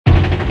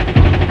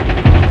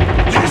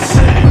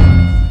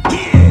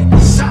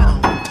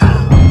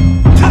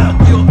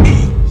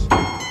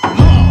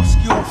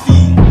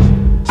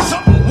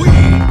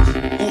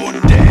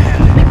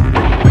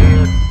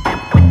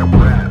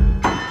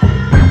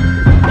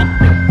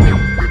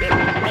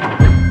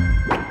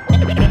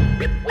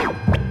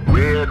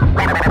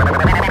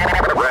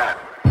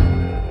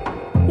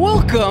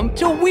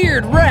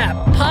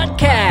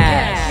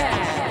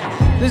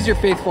your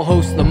faithful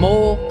host, The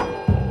Mole.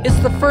 It's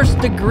the First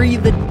Degree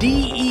The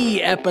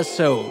D.E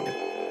episode.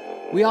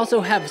 We also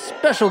have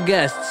special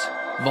guests,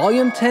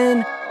 Volume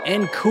 10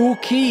 and Kool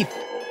Keith.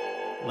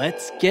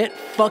 Let's get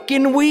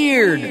fucking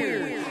weird.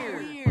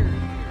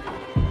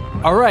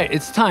 All right,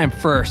 it's time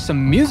for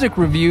some music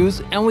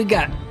reviews, and we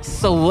got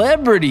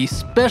celebrity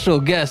special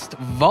guest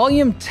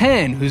Volume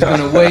 10 who's going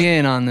to weigh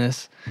in on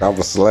this. I'm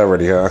a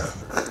celebrity, huh?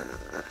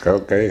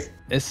 Okay.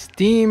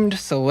 Esteemed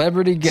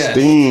celebrity guest.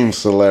 Esteemed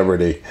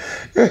celebrity.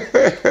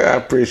 I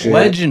appreciate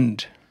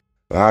Legend.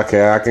 it.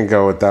 Okay, I can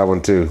go with that one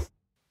too.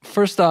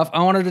 First off,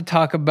 I wanted to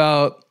talk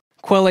about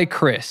Kool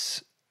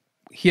Chris.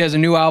 He has a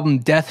new album,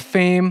 Death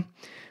Fame.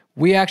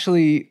 We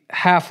actually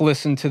half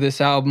listened to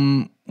this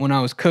album when I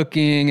was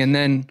cooking, and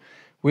then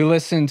we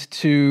listened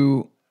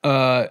to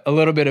a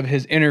little bit of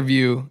his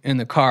interview in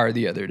the car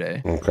the other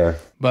day. Okay.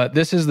 But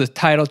this is the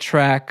title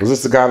track. Was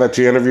this the guy that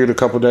you interviewed a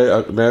couple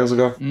days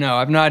ago? No,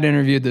 I've not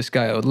interviewed this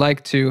guy. I would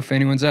like to. If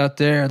anyone's out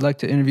there, I'd like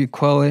to interview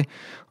Kool.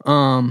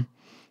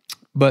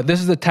 But this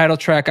is the title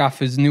track off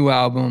his new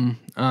album.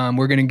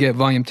 We're going to get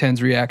Volume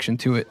 10's reaction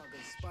to it.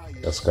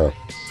 Let's go.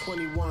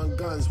 21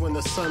 guns when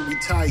the sun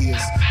retires.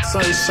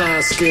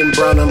 Sunshine, skin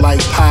browning like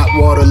pot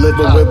water.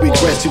 Living with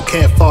regrets, you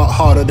can't fall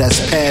harder, that's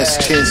past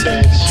tense.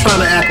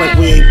 Trying to act like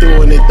we ain't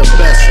doing it the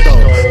best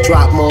though.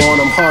 Drop more on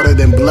them harder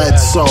than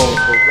Bledsoe.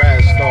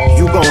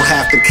 You gon'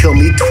 have to kill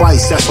me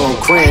twice, that's on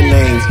grand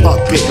names.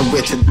 Fuck getting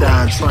rich and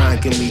dying, try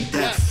and give me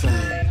that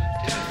fame.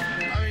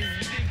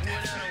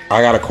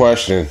 I got a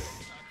question.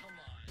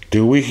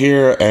 Do we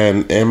hear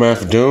an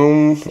MF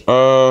Doom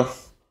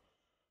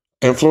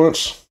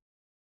influence?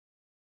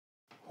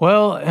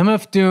 Well,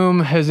 MF Doom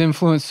has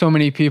influenced so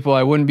many people,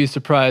 I wouldn't be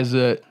surprised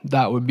that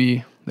that would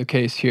be the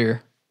case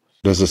here.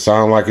 Does it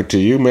sound like it to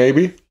you,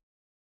 maybe?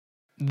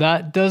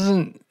 That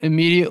doesn't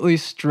immediately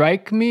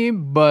strike me,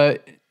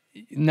 but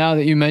now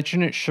that you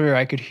mention it, sure,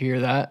 I could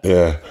hear that.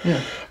 Yeah. Yeah.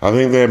 I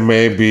think there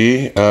may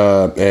be,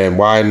 and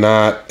why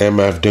not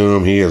MF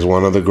Doom? He is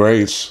one of the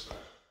greats.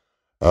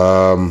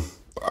 I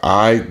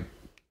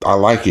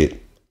like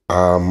it.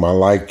 I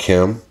like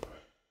him.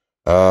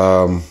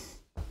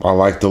 I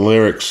like the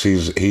lyrics.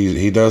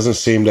 He doesn't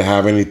seem to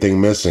have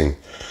anything missing.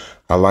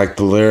 I like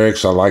the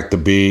lyrics. I like the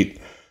beat.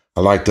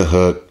 I like the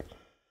hook.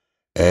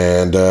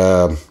 And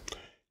I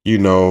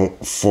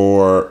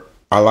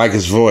like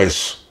his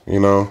voice,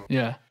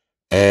 Yeah.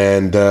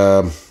 And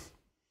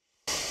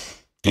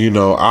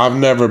I've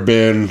never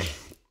been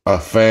a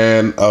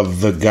fan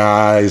of the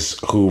guys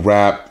who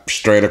rap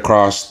straight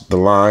across the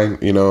line,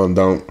 and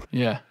don't.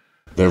 Yeah.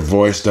 Their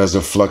voice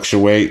doesn't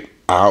fluctuate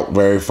out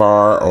very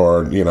far,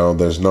 or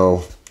there's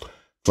no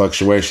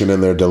fluctuation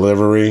in their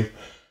delivery.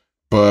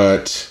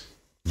 But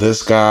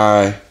this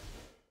guy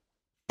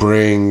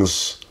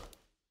brings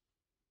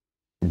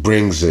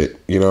it,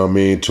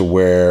 to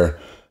where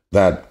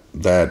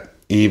that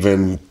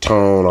even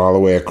tone all the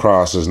way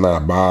across is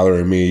not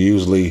bothering me.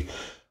 Usually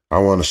I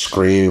want to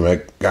scream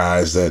at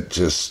guys that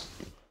just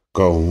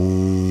go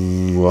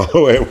all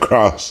the way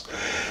across.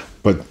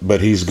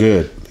 But he's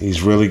good.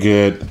 He's really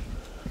good.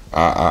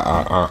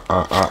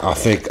 I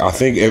think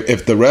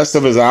if the rest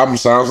of his album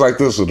sounds like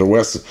this, or the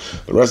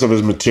rest of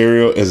his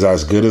material is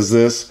as good as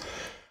this,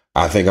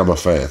 I think I'm a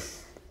fan.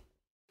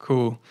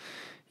 Cool.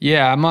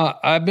 Yeah,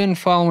 I've been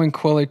following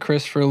Kool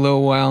Chris for a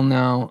little while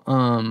now,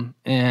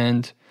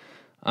 and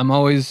I'm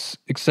always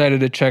excited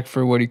to check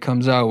for what he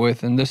comes out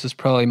with, and this is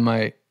probably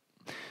my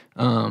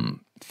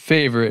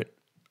favorite.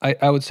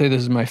 I would say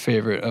this is my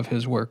favorite of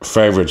his work.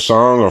 Favorite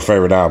song or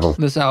favorite album?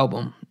 This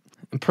album.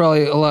 And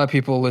probably a lot of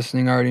people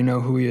listening already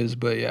know who he is,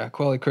 but yeah,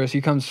 Kool Chris, he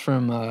comes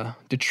from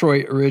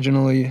Detroit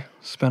originally,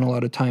 spent a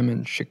lot of time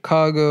in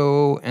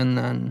Chicago, and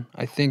then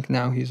I think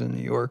now he's in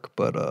New York,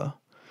 but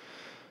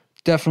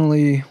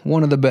definitely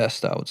one of the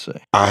best, I would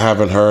say. I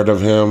haven't heard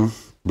of him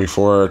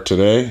before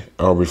today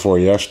or before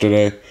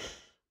yesterday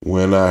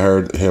when I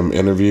heard him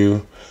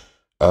interview,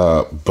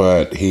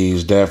 but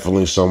he's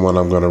definitely someone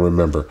I'm going to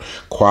remember.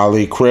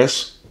 Kool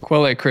Chris,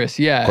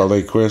 yeah.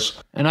 Kool Chris.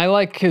 And I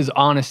like his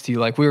honesty.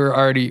 Like we were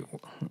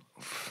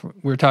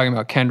talking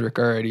about Kendrick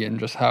already, and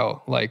just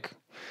how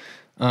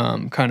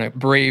kind of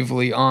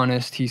bravely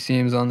honest he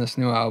seems on this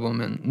new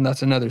album. And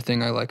that's another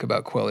thing I like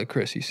about Kool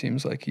Chris. He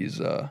seems like he's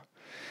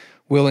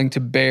willing to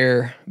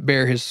bare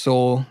his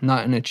soul,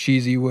 not in a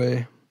cheesy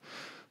way.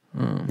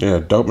 Yeah,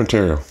 dope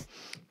material.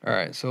 All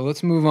right, so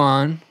let's move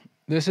on.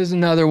 This is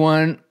another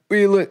one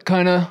we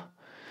kind of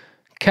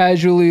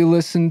casually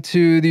listened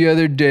to the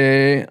other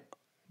day.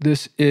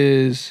 This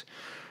is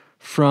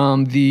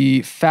from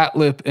the Fat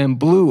Lip and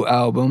Blue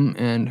album,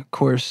 and of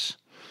course,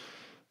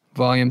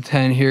 Volume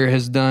 10 here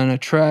has done a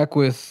track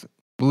with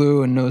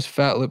Blue and knows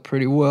Fat Lip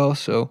pretty well,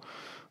 so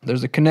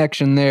there's a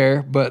connection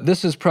there. But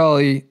this is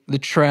probably the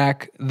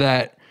track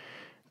that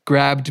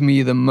grabbed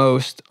me the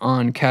most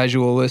on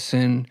casual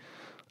listen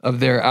of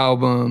their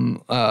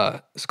album.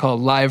 It's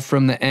called Live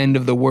from the End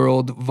of the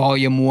World,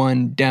 Volume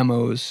 1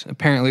 Demos.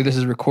 Apparently, this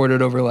is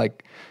recorded over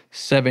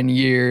 7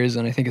 years,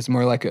 and I think it's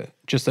more like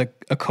just a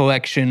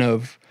collection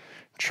of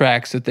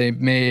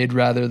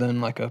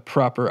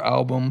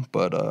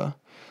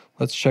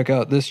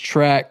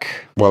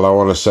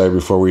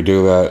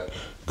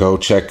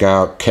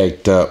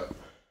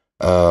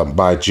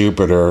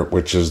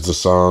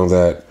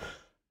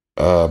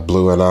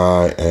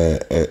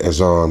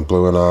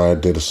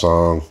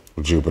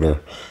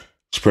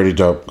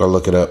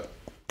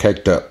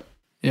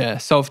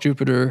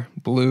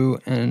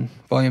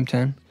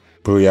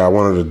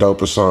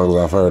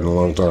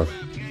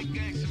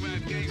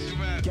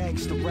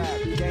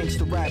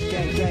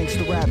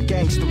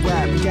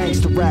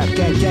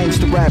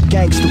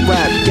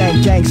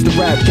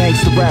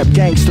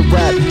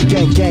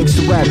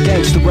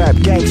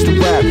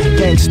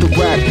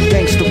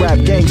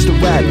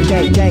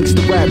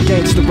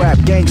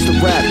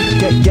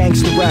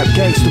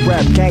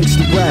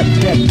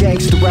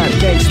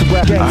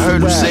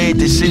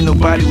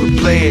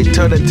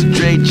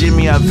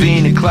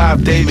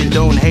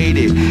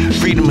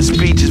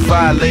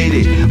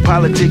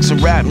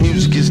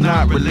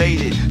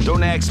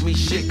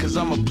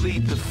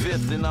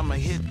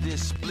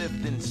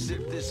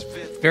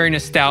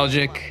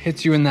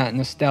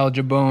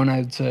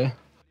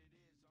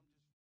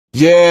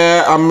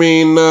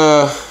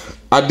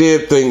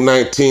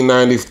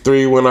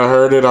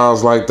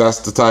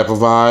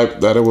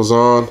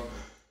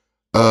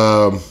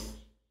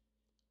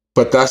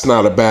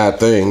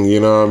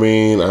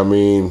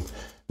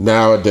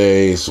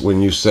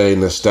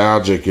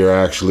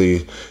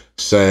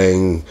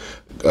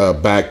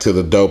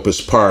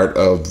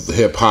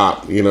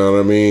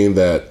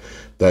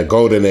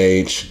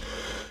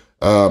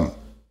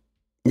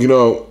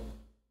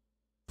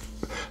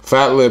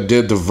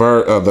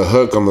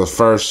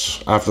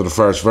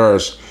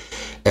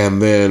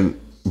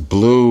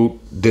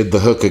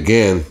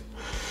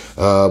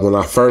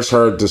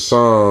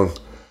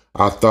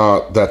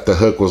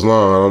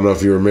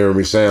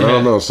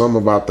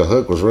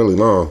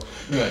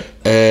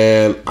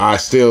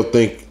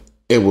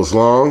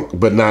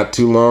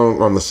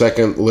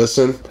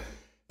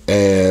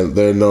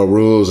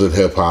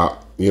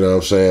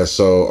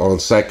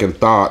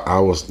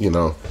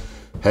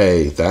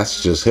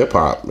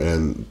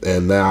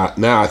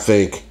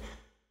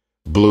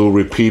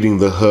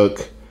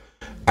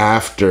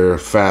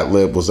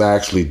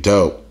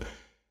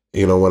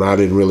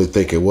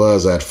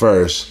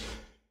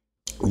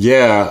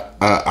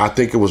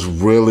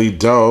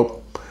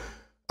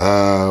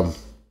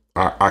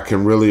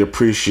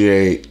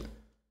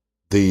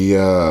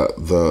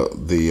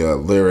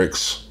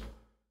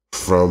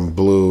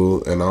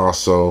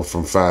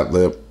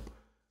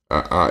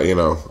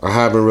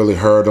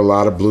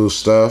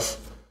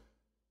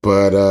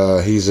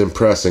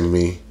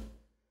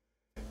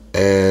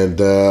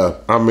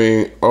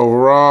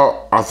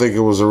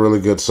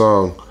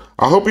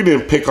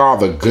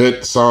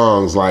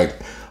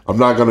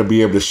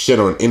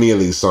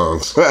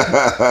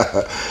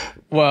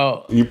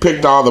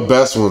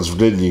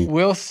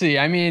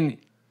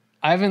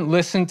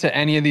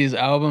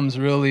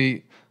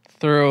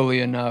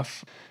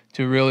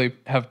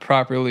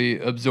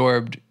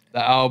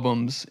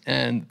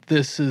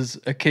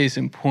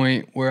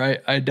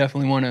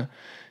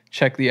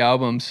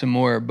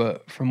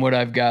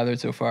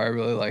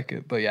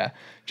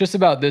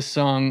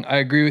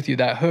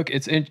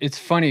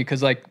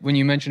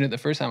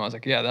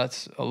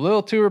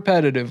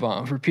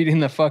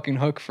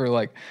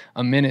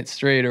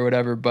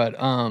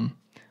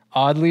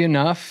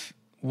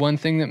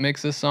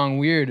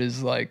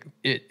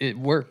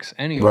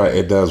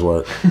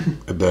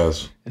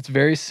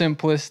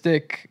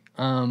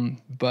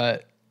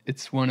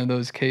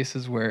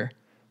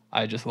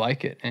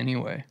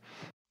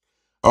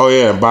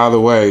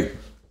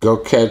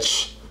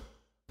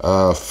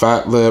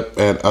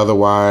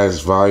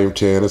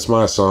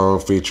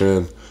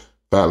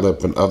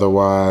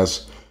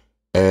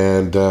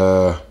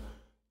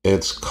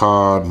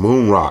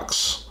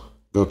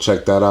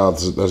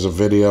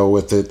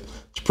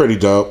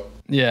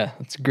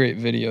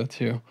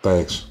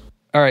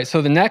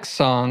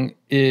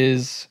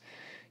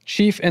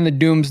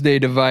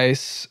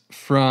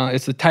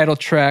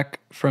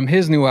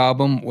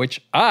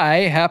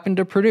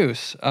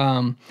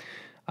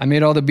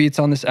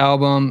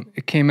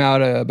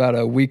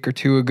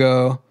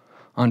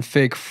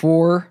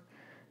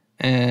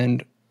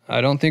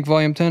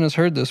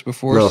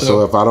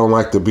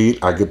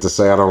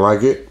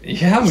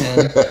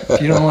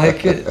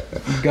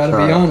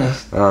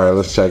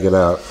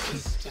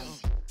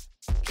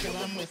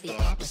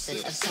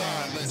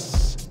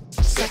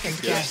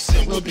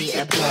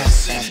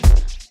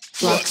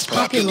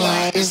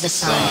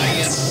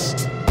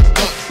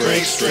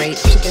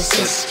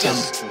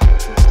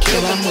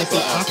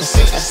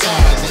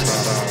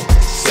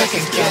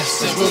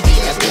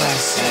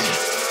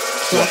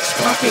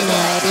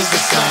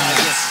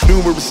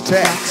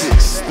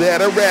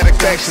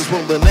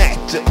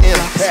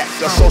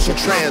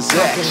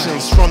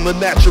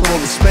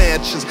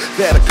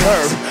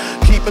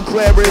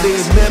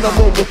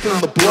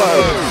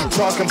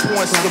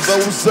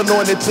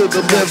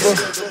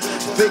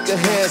Bigger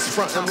hands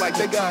frontin' like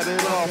they got it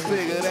all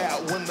figured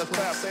out. When the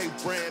cloud they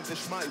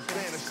brandish might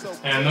vanish. So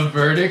And the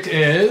verdict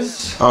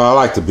is... Oh, I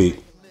like the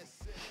beat.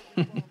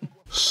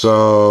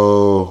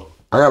 So,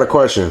 I got a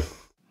question.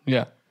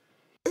 Yeah.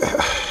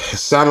 It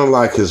sounded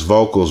like his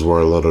vocals were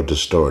a little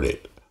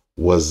distorted.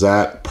 Was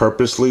that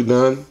purposely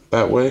done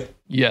that way?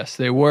 Yes,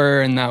 they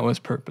were, and that was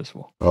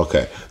purposeful.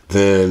 Okay,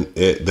 then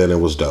it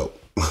was dope.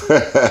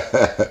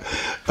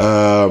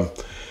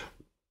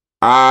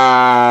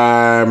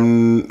 I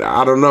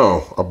don't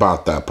know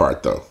about that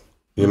part though.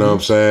 You know what I'm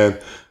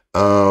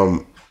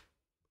saying?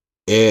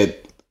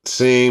 It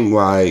seemed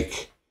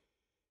like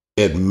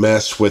it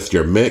messed with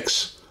your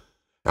mix.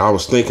 I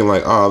was thinking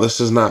like, oh,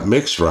 this is not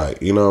mixed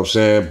right. You know what I'm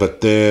saying?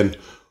 But then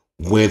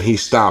when he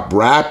stopped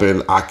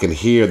rapping, I can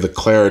hear the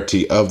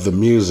clarity of the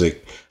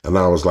music. And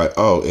I was like,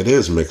 oh, it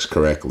is mixed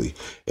correctly.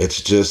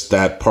 It's just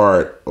that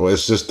part, or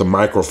it's just the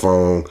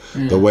microphone,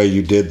 the way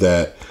you did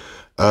that.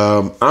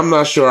 I'm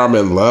not sure I'm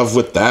in love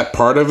with that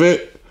part of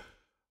it,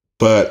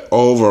 but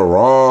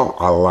overall,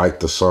 I like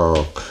the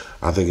song.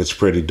 I think it's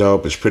pretty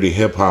dope. It's pretty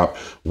hip hop.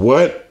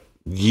 What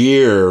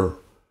year,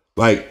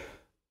 like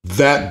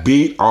that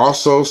beat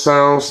also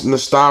sounds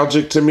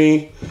nostalgic to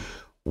me.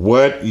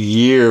 What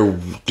year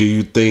do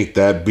you think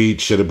that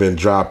beat should have been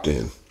dropped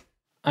in?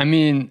 I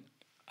mean,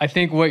 I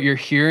think what you're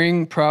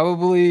hearing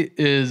probably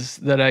is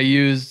that I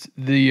used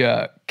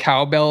the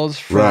cowbells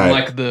from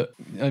like the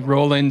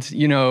Roland,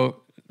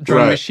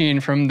 drum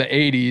machine from the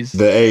 80s.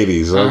 The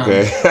 80s,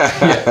 okay.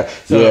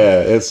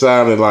 Yeah, it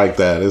sounded like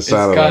that. It's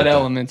got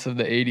elements of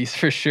the 80s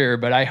for sure,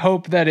 but I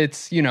hope that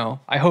it's,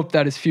 I hope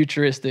that it's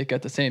futuristic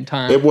at the same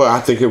time. It was. I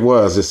think it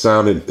was. It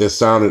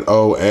sounded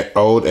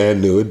old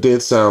and new. It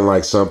did sound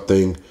like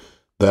something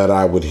that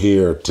I would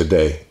hear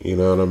today. You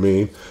know what I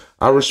mean?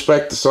 I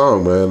respect the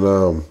song,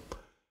 man.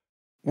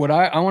 What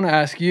I want to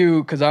ask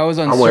you, because I was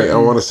uncertain. I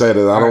want to say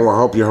that I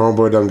hope your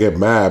homeboy don't get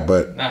mad,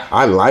 but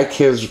I like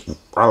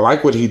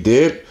what he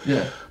did.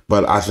 Yeah.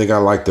 But I think I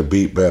like the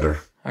beat better.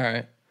 All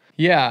right.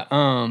 Yeah.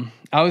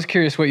 I was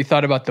curious what you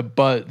thought about the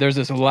buzz. There's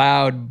this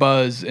loud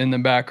buzz in the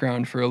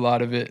background for a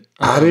lot of it.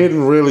 I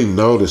didn't really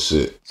notice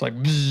it. It's like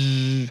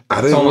bzzz.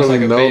 I didn't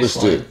really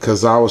notice it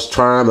because I was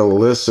trying to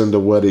listen to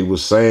what he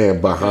was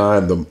saying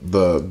behind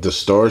the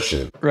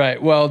distortion.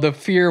 Right. Well, the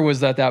fear was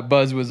that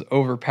buzz was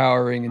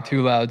overpowering and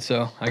too loud,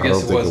 so I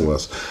guess it wasn't. It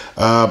was.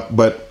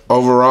 But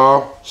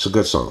overall, it's a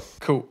good song.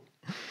 Cool.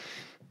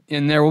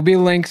 And there will be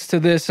links to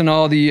this and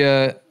all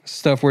the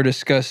stuff we're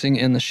discussing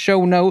in the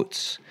show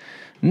notes.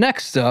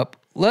 Next up,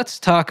 let's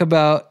talk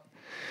about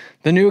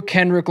the new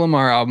Kendrick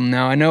Lamar album.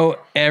 Now, I know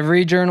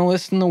every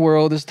journalist in the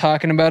world is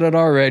talking about it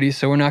already,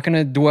 so we're not going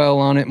to dwell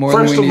on it more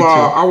than we need to. First of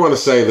all, I want to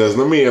say this.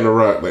 Let me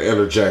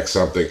interject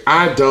something.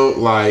 I don't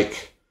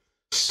like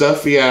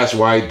stuffy-ass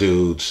white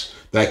dudes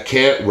that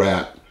can't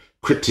rap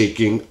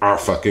critiquing our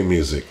fucking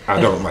music. I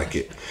don't like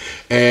it.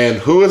 And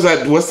who is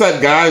that? What's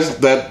that guy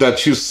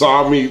that you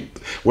saw me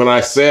when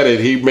I said it?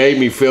 He made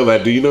me feel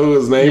that. Do you know who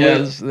his name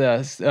is?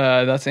 Yes.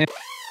 That's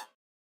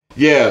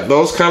Yeah,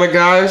 those kind of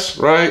guys,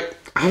 right?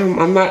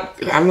 I'm not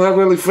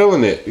really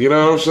feeling it. You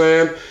know what I'm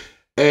saying?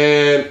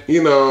 And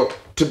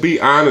to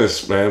be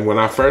honest, man, when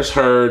I first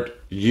heard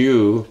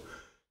you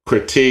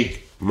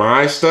critique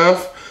my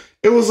stuff,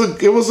 it was a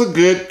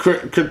good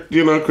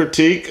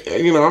critique.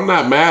 I'm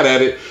not mad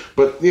at it,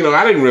 but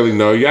I didn't really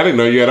know you. I didn't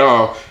know you at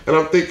all, and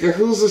I'm thinking,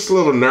 who's this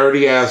little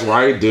nerdy ass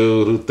white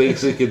dude who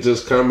thinks he could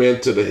just come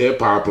into the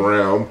hip hop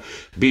realm,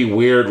 be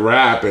weird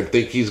rap, and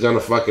think he's gonna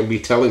fucking be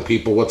telling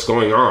people what's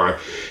going on?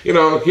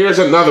 Here's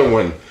another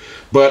one.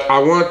 But I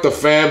want the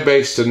fan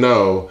base to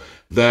know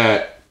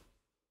that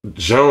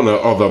Jonah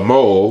or the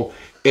Mole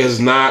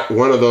is not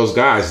one of those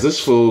guys. This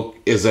fool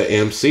is an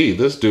MC.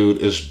 This dude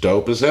is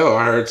dope as hell.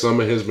 I heard some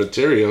of his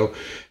material,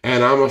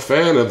 and I'm a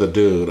fan of the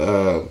dude.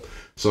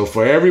 So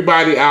for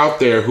everybody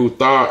out there who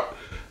thought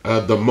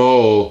the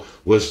Mole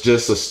was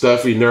just a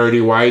stuffy,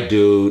 nerdy white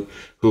dude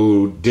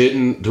who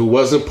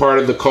wasn't part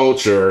of the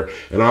culture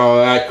and all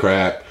of that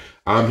crap,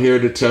 I'm here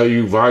to tell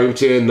you, Volume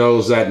 10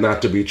 knows that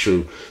not to be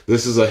true.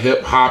 This is a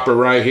hip hopper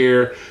right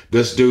here.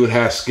 This dude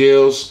has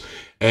skills,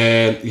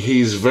 and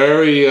he's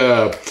very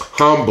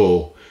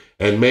humble.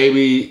 And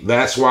maybe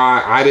that's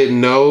why I didn't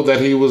know that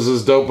he was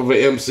as dope of an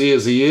MC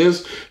as he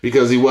is,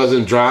 because he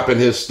wasn't dropping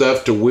his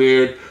stuff to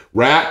weird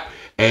rap.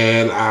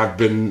 And I've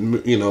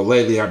been,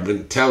 lately I've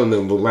been telling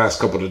him the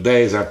last couple of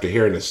days after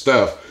hearing his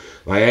stuff,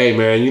 like, hey,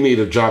 man, you need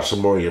to drop some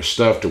more of your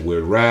stuff to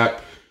weird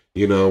rap.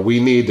 We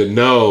need to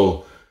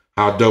know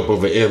how dope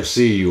of an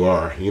MC you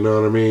are. You know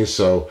what I mean?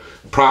 So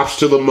props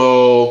to the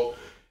Mole,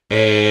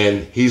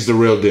 and he's the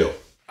real deal.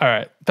 All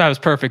right. That was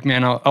perfect,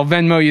 man. I'll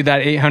Venmo you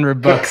that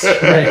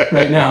 $800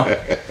 right now.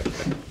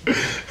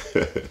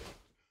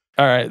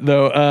 All right,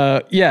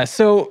 though. Yeah.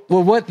 So,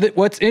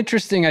 what's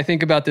interesting, I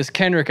think, about this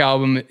Kendrick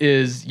album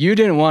is you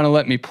didn't want to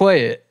let me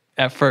play it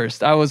at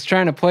first. I was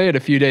trying to play it a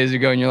few days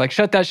ago, and you're like,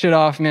 "Shut that shit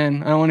off,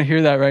 man. I don't want to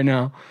hear that right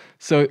now."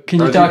 So, can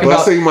you talk about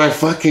busting my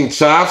fucking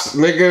chops,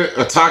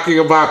 nigga? Talking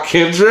about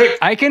Kendrick?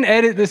 I can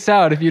edit this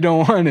out if you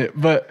don't want it,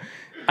 but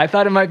I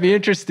thought it might be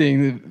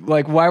interesting.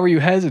 Like, why were you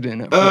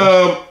hesitant at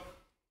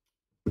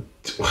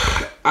first?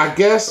 I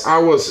guess I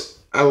was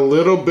a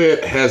little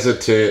bit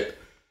hesitant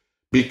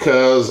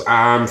because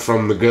I'm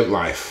from the good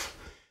life.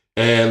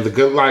 And the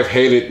good life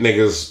hated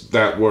niggas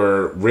that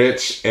were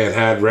rich and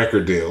had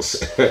record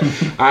deals.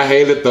 I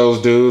hated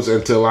those dudes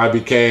until I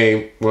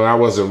became, well, I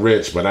wasn't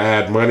rich, but I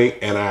had money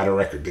and I had a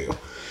record deal.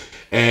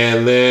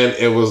 And then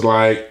it was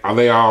like,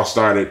 they all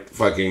started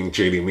fucking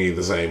treating me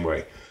the same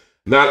way.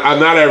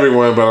 Not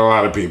everyone, but a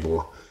lot of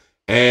people.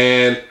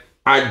 And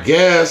I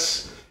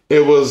guess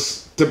it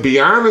was, to be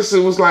honest, it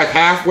was like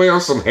halfway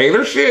on some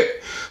hater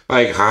shit.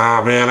 Like,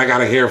 man, I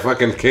gotta hear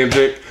fucking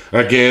Kendrick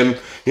again.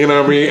 You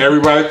know what I mean?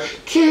 Everybody,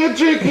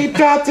 Kendrick, he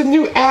dropped a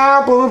new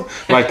album.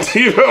 Like,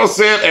 you know what I'm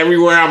saying?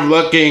 Everywhere I'm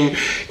looking,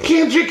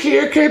 Kendrick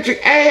here,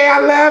 Kendrick, hey,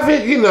 I love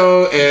it, you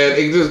know? And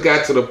it just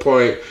got to the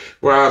point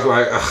where I was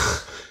like,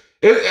 ugh.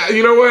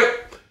 You know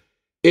what?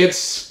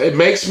 It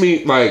makes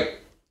me,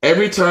 like,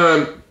 every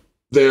time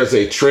there's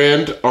a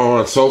trend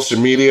on social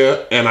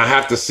media and I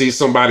have to see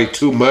somebody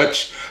too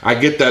much, I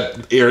get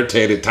that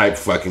irritated type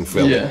fucking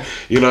feeling. Yeah.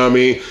 You know what I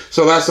mean?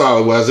 So that's all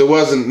it was. It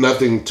wasn't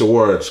nothing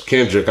towards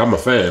Kendrick. I'm a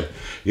fan.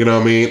 You know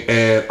what I mean?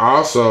 And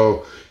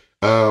also,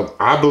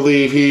 I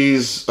believe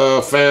he's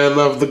a fan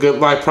of the Good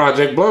Life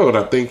Project Blood.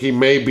 I think he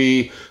may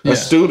be a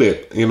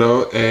student, you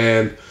know,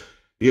 and,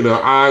 you know,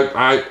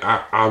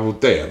 I was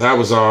there. That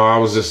was all. I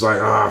was just like,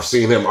 I've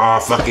seen him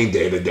all fucking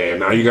day to day.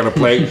 Now you're going to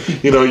play,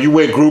 you know, you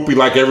went groupie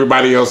like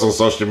everybody else on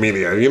social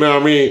media. You know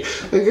what I mean?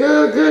 Like,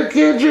 good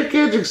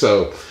Kendrick.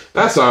 So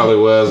that's all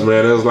it was,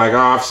 man. It was like,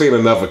 I've seen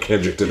enough of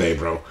Kendrick today,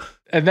 bro.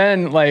 And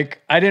then,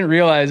 like, I didn't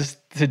realize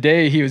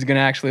today he was going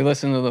to actually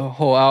listen to the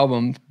whole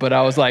album, but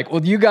I was like,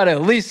 well, you got to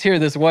at least hear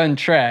this one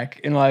track.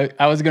 And like,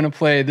 I was going to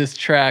play this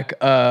track,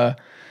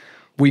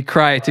 We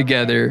Cry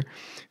Together,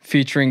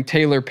 featuring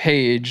Taylor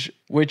Page,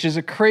 which is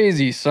a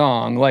crazy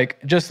song.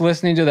 Like, just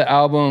listening to the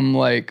album,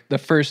 like, the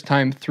first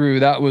time through,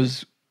 that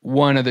was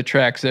one of the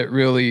tracks that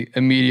really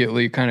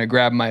immediately kind of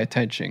grabbed my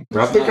attention.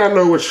 I think I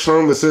know which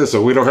song this is,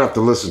 so we don't have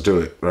to listen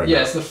to it right now.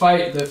 Yeah, it's the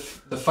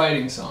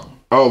fighting song.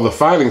 Oh, the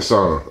fighting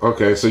song.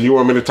 Okay, so you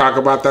want me to talk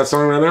about that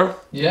song right now?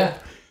 Yeah.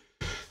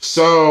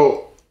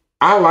 So,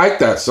 I like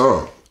that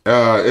song.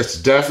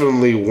 It's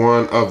definitely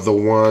one of the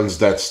ones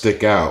that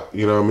stick out.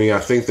 You know what I mean? I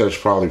think there's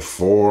probably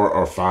 4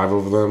 or 5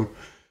 of them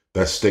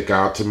that stick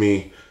out to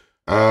me.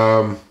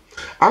 I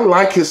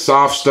like his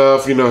soft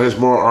stuff, you know, his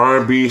more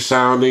R&B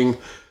sounding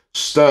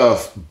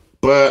stuff,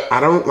 but I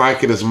don't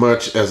like it as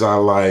much as I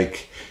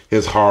like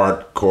his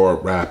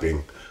hardcore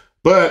rapping.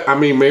 But, I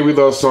mean, maybe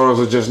those songs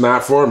are just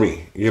not for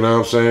me. You know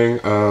what I'm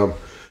saying?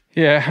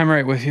 Yeah, I'm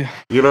right with you.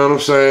 You know what I'm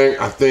saying?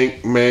 I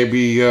think maybe,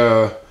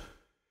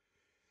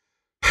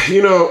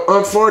 you know,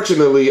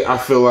 unfortunately, I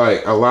feel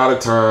like a lot of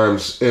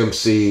times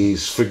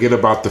MCs forget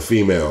about the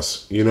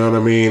females. You know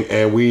what I mean?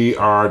 And we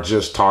are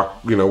just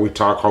we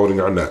talk holding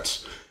our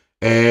nuts.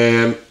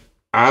 And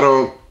I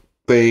don't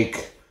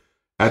think,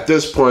 at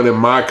this point in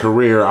my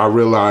career, I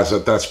realize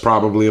that that's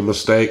probably a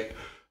mistake.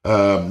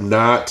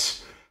 Not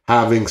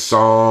having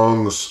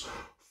songs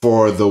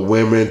for the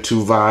women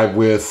to vibe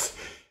with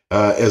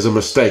is a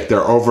mistake. They're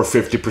over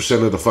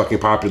 50% of the fucking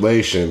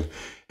population,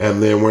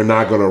 and then we're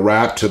not going to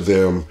rap to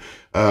them.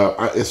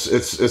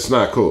 It's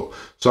not cool.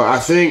 So I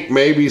think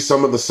maybe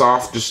some of the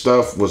softer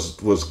stuff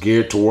was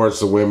geared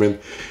towards the women,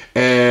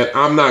 and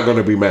I'm not going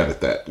to be mad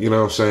at that. You know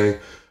what I'm saying?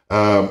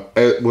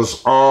 It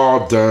was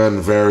all done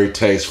very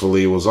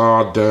tastefully. It was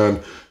all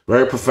done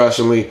very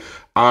professionally.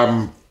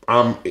 I'm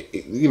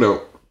you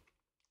know,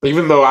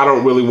 even though I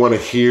don't really want to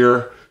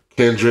hear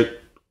Kendrick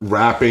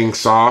rapping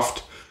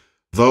soft,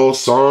 those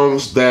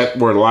songs that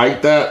were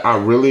like that, I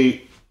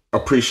really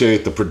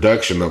appreciate the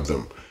production of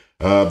them.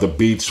 The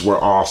beats were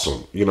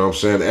awesome. You know what I'm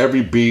saying?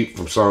 Every beat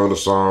from song to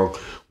song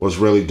was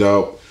really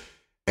dope.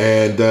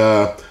 And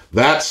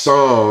that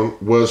song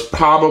was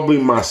probably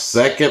my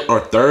second or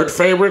third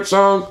favorite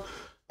song.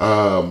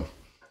 But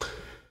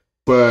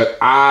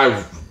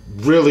I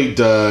really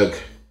dug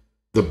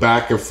the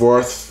back and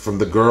forth from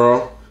the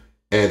girl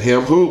and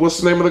him. What's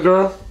the name of the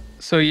girl?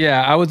 So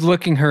yeah, I was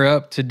looking her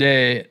up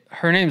today.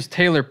 Her name's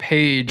Taylor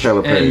Page.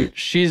 And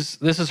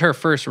this is her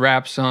first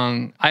rap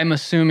song. I'm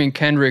assuming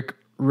Kendrick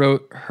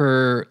wrote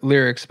her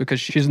lyrics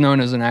because she's known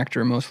as an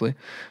actor mostly.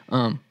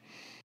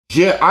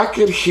 Yeah, I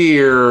could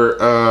hear.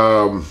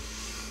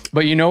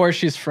 But you know where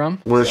she's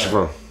from? Where's she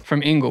from?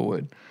 From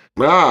Inglewood.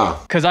 Ah.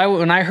 Because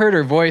when I heard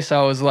her voice,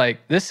 I was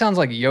like, this sounds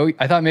like Yo.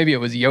 I thought maybe it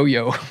was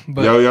Yo-Yo.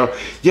 But Yo-Yo.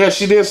 Yeah,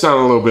 she did sound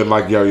a little bit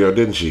like Yo-Yo,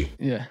 didn't she?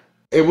 Yeah.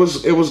 It was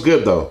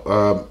good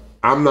though.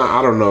 I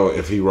don't know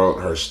if he wrote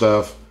her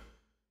stuff,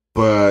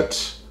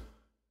 but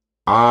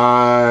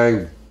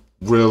I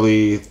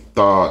really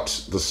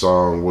thought the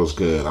song was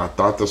good. I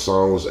thought the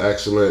song was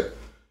excellent.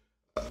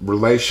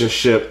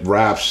 Relationship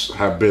raps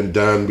have been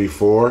done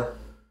before,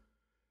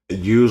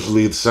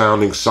 usually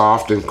sounding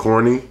soft and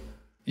corny.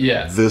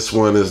 Yeah. This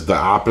one is the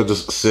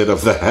opposite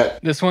of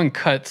that. This one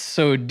cuts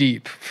so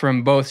deep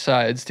from both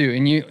sides too.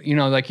 And you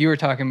know, like you were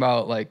talking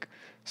about like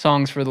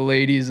songs for the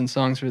ladies and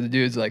songs for the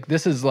dudes. Like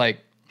this is like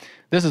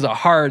this is a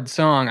hard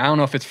song. I don't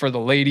know if it's for the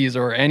ladies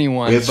or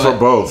anyone. It's but for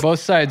both.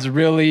 Both sides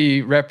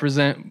really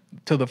represent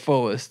to the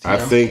fullest. I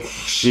think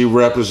she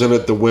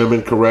represented the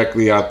women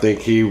correctly. I think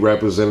he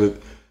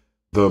represented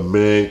the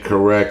men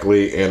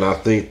correctly. And I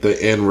think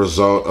the end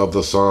result of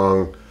the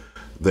song,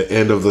 the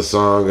end of the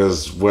song,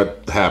 is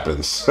what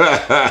happens.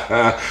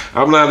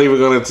 I'm not even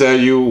going to tell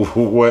you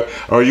what,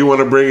 or you want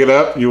to bring it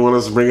up? You want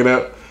us to bring it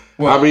up?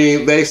 Well, I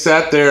mean, they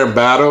sat there and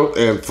battled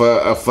and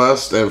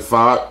fussed and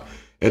fought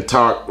and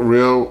talked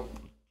real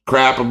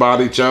crap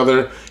about each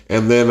other,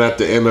 and then at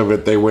the end of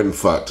it, they went and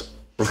fucked.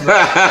 You know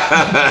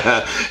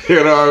what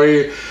I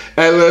mean?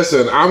 Hey,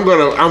 listen, I'm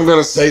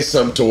gonna say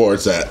something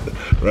towards that,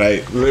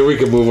 right? Then we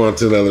can move on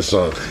to another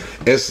song.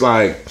 It's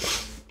like,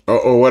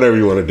 or whatever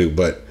you want to do,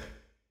 but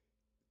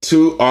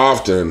too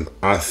often,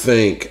 I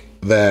think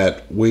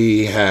that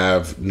we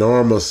have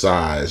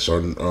normalized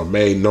or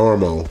made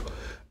normal,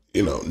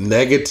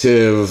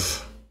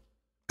 negative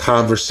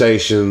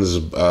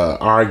conversations,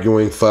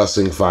 arguing,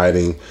 fussing,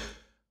 fighting,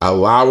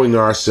 allowing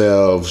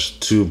ourselves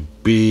to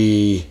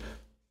be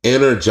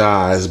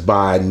energized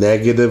by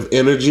negative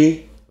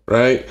energy,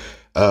 right?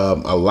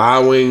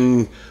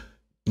 Allowing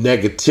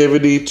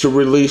negativity to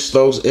release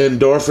those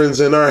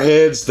endorphins in our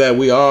heads that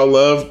we all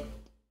love,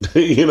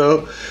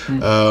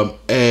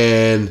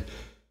 and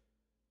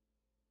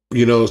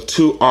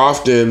too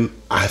often,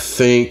 I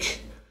think,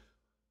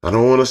 I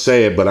don't want to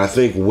say it, but I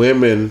think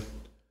women,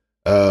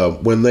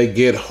 when they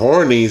get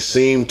horny,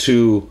 seem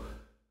to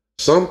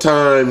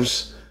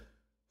sometimes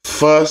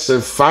fuss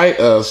and fight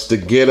us to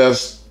get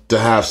us to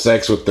have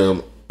sex with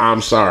them.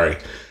 I'm sorry.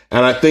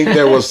 And I think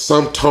there was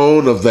some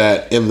tone of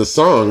that in the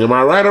song. Am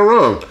I right or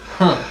wrong?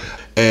 Huh.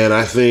 And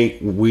I think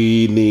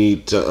we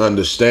need to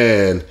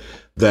understand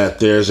that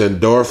there's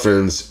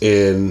endorphins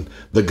in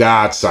the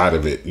God side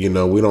of it. We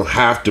don't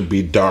have to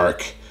be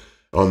dark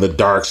on the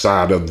dark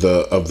side of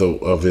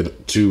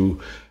it to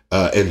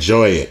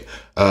enjoy it.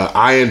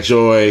 I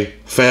enjoy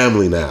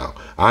family now.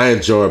 I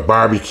enjoy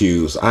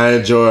barbecues. I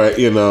enjoy,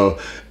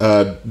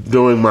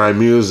 doing my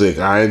music.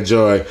 I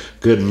enjoy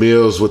good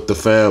meals with the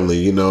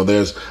family.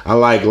 I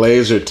like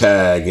laser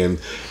tag, and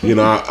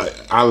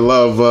I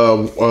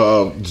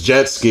love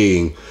jet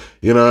skiing.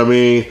 You know what I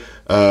mean?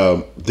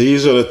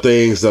 These are the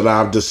things that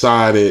I've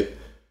decided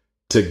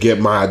to get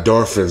my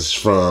endorphins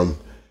from,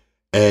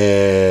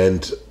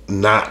 and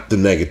not the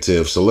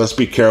negative. So let's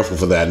be careful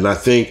for that. And I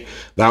think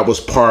that was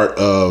part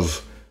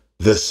of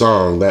this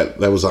song, that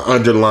was an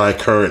underlying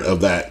current of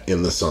that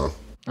in the song.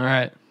 All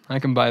right, I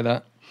can buy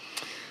that.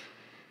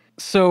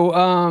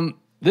 So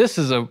this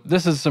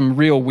is some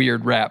real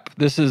weird rap.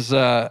 This is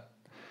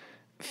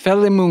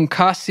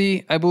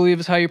Felimunkasi, I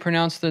believe is how you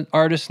pronounce the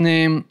artist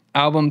name.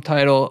 Album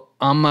title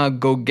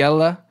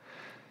Amagogela,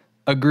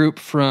 a group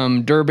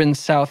from Durban,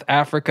 South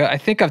Africa. I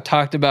think I've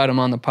talked about them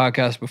on the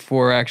podcast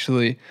before,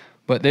 actually,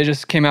 but they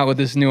just came out with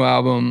this new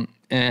album,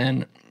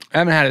 and I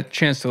haven't had a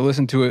chance to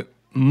listen to it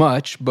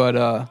much, but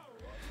I'm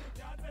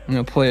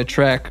going to play a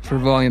track for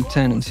Volume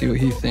 10 and see what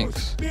he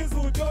thinks.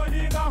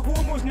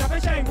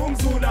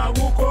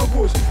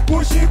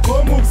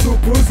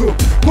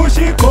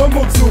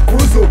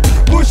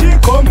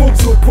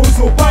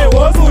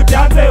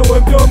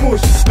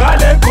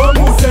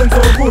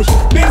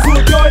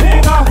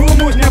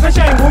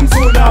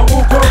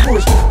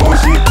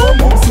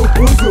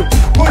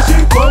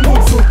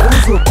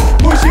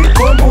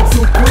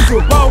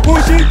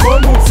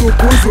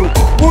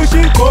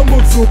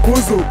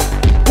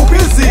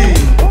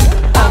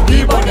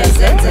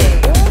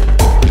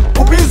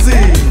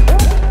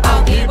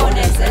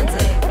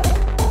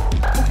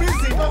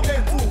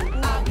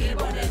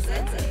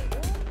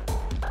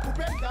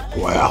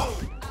 Wow.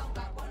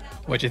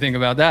 What you think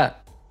about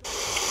that?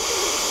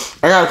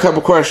 I got a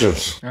couple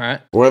questions. All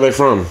right. Where are they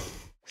from?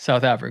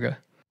 South Africa.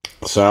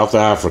 South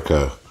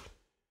Africa.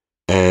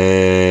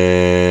 And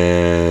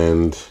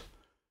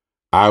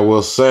I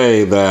will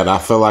say that I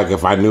feel like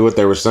if I knew what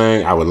they were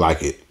saying, I would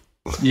like it.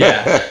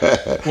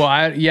 Yeah.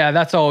 Well,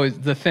 that's always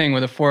the thing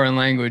with a foreign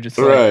language. It's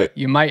right. Like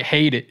you might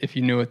hate it if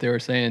you knew what they were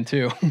saying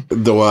too.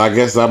 Well, I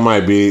guess that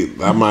might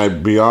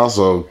be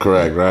also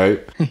correct,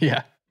 right?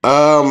 Yeah.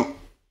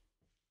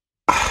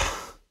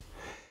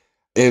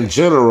 In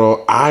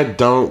general, I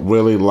don't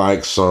really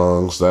like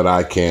songs that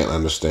I can't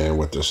understand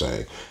what they're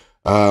saying.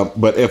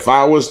 But if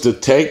I was to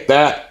take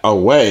that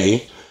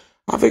away,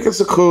 I think it's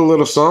a cool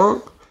little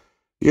song.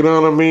 You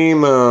know what I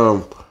mean?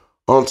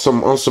 On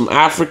some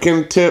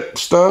African tip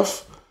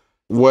stuff.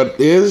 What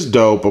is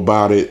dope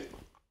about it,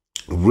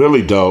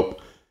 really dope,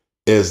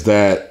 is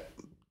that,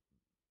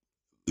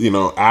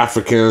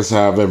 Africans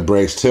have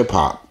embraced hip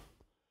hop.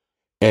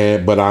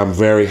 But I'm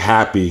very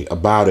happy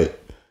about it.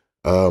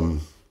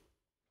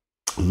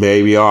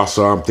 Maybe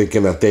also I'm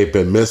thinking that they've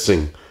been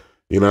missing.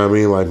 You know what I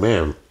mean? Like,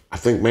 man, I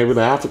think maybe the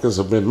Africans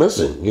have been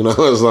missing.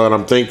 Is what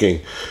I'm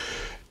thinking.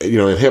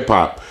 In hip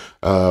hop.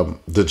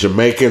 The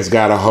Jamaicans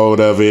got a hold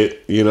of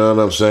it. You know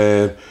what I'm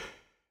saying?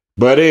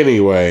 But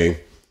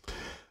anyway,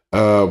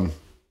 Africans,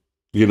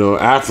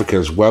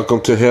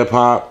 welcome to hip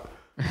hop.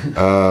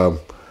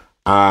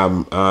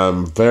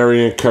 I'm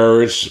very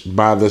encouraged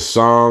by this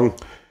song,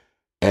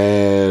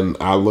 and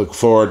I look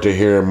forward to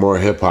hearing more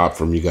hip hop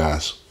from you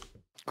guys.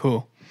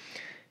 Cool.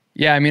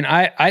 Yeah, I mean,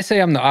 I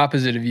say I'm the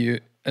opposite of you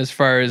as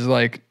far as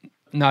like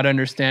not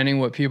understanding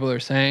what people are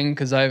saying,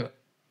 because I'm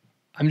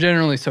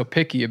generally so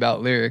picky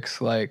about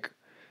lyrics. Like,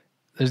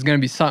 there's gonna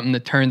be something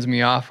that turns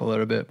me off a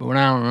little bit, but when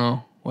I don't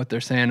know what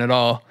they're saying at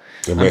all,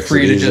 I'm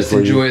free to just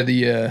enjoy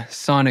the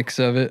sonics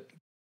of it.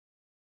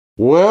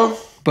 Well,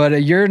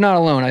 but you're not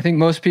alone. I think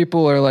most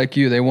people are like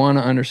you. They want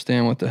to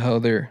understand what the hell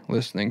they're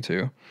listening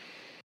to.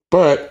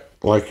 But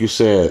like you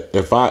said,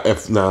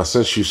 if now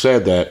since you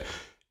said that,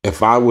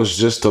 if I was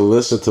just to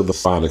listen to the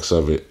phonics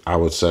of it, I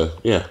would say,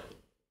 yeah.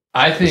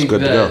 I think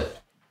that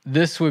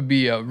this would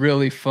be a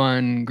really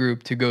fun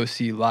group to go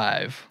see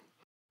live.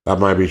 That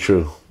might be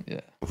true.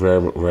 Yeah.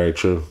 Very, very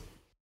true.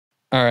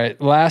 All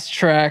right. Last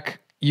track.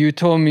 You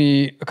told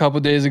me a couple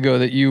days ago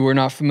that you were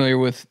not familiar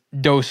with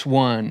Dose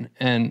 1,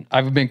 and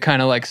I've been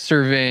kind of like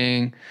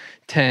surveying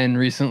 10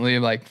 recently,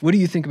 like, what do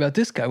you think about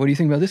this guy? What do you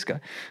think about this guy?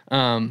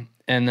 And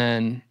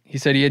then he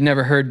said he had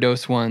never heard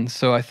Dose 1,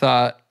 so I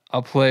thought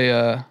I'll play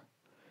a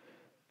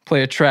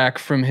track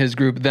from his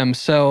group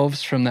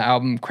Themselves from the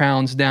album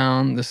Crowns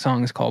Down. The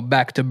song is called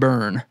Back to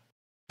Burn.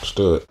 Let's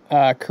do it.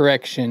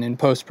 Correction, in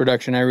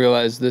post-production, I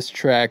realized this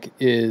track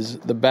is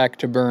the Back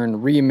to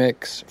Burn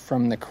remix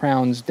from the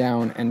Crowns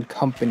Down and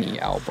Company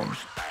album.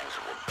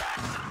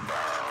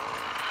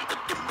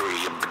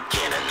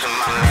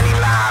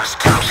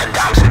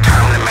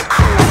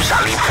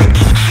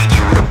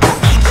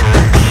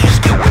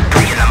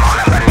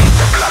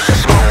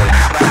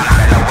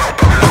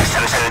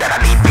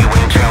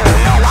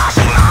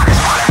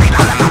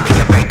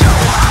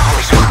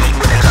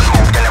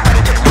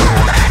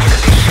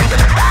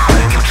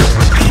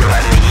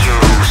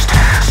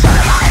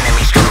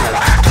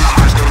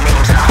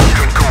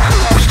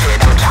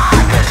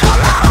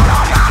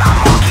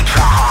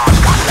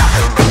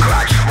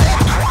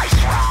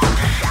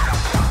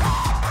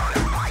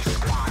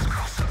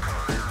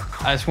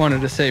 I just wanted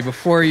to say,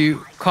 before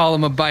you call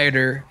him a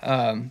biter,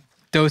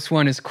 Dose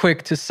 1 is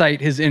quick to cite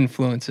his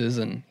influences,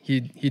 and he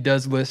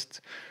does list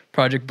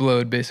Project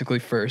Blowed basically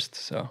first,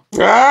 so.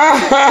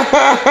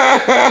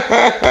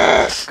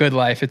 Good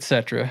Life,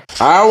 etc.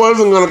 I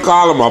wasn't going to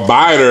call him a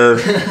biter,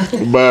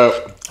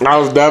 but I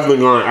was definitely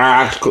going to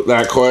ask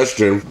that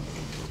question.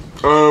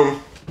 I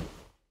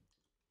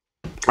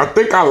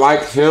think I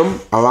like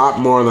him a lot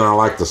more than I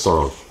like the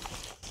song.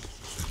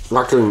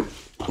 I can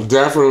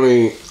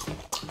definitely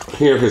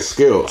hear his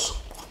skills.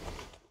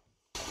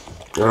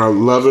 And I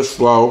love his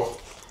flow.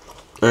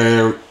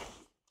 And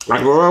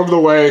I love the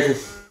way...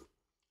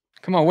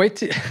 Come on, wait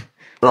till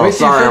Oh, wait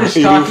sorry, I'm talking to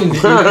you.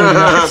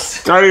 I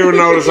didn't even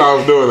notice I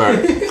was doing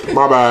that.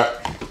 My bad.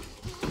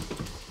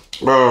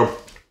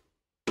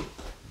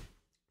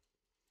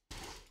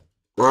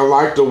 I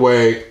like the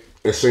way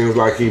it seems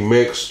like he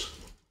mixed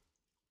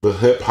the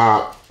hip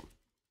hop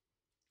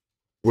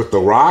with the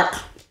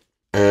rock,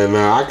 and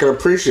I can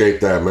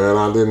appreciate that, man.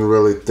 I didn't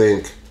really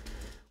think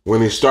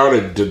when he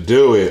started to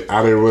do it,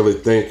 I didn't really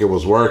think it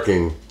was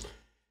working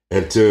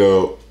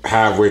until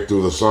halfway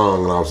through the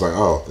song, and I was like,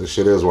 oh, this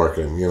shit is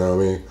working, you know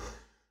what I mean?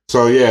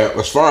 So yeah,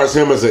 as far as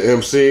him as an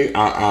MC,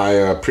 I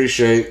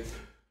appreciate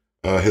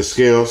his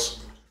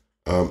skills.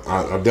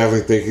 I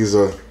definitely think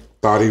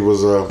thought he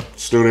was a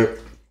student.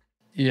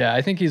 Yeah,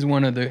 I think he's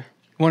one of the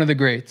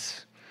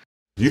greats.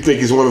 You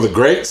think he's one of the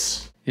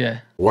greats?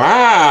 Yeah.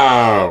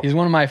 Wow. He's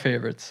one of my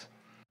favorites.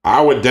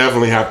 I would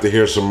definitely have to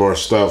hear some more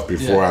stuff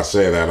before I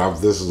say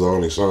that. This is the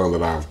only song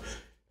that I've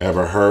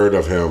ever heard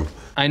of him.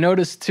 I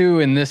noticed too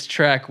in this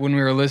track when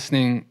we were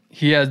listening,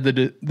 he has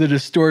the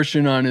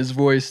distortion on his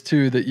voice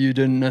too that you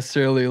didn't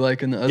necessarily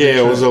like in the other. Yeah,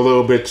 it was a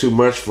little bit too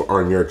much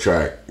on your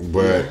track,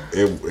 but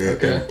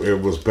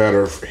it was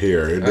better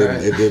here. It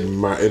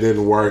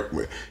didn't work.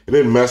 It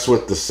didn't mess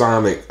with the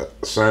sonic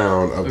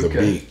sound of the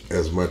beat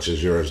as much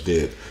as yours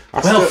did.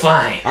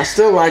 Fine. I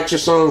still liked your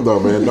song though,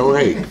 man. Don't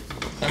hate.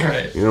 All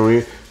right. You know what I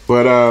mean?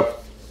 But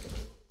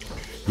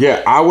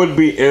yeah, I would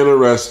be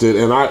interested,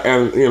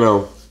 and you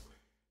know,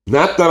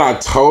 not that I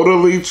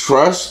totally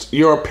trust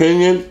your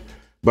opinion,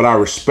 but I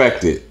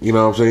respect it. You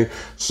know what I'm saying?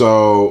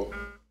 So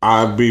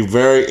I'd be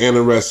very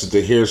interested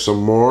to hear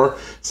some more,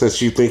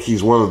 since you think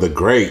he's one of the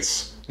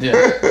greats. Yeah.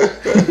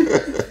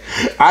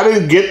 I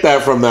didn't get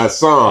that from that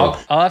song.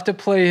 I'll have to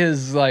play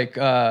his, like,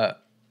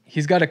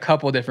 he's got a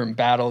couple different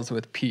battles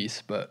with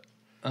Peace, but...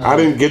 I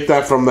didn't get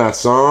that from that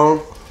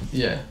song.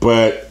 Yeah.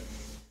 But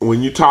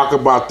when you talk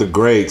about the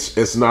greats,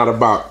 it's not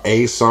about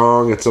a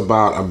song. It's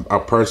about a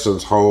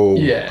person's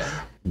whole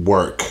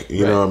work.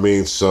 You know what I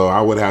mean? So I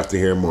would have to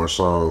hear more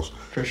songs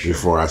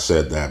before I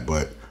said that.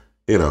 But,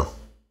 you know,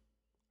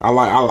 I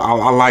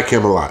like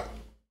him a lot.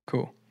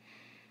 Cool.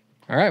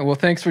 All right. Well,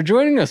 thanks for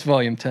joining us,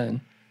 Volume 10.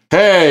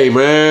 Hey,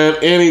 man.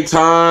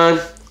 Anytime.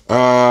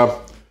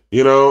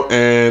 You know,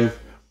 and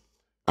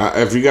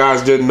if you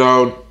guys didn't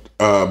know,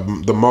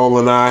 the Mole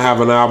and I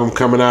have an album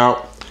coming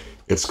out.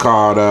 It's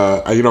called,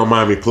 you don't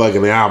mind me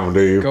plugging the album,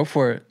 do you? Go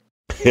for it.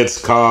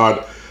 It's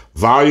called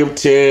Volume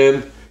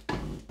 10,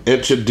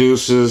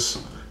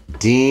 introduces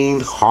Dean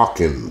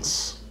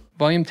Hawkins.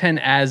 Volume 10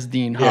 as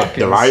Dean Hawkins.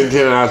 Yeah, the Volume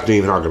 10 as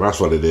Dean Hawkins. That's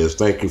what it is.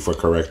 Thank you for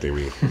correcting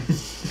me.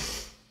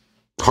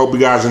 Hope you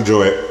guys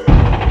enjoy it.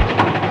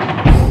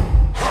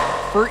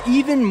 For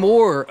even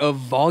more of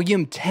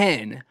Volume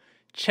 10,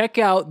 check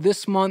out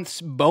this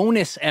month's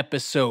bonus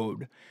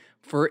episode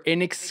for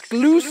an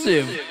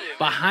exclusive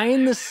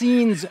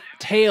behind-the-scenes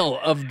tale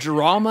of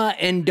drama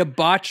and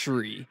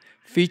debauchery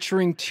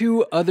featuring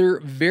two other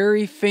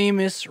very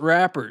famous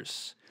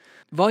rappers.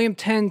 Volume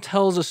 10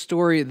 tells a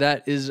story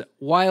that is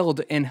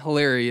wild and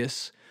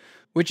hilarious,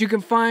 which you can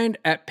find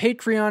at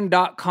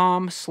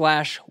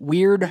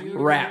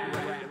patreon.com/weirdrap.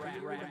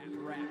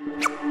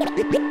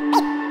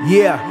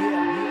 Yeah.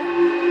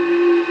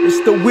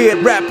 It's the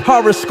weird rap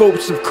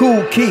horoscopes of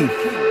Kool Keith.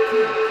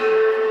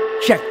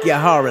 Check your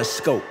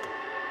horoscope.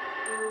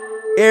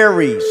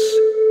 Aries,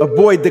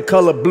 avoid the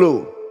color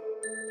blue.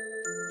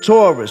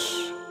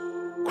 Taurus,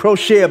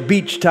 crochet a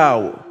beach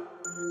towel.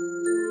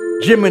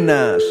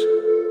 Geminis,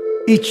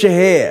 eat your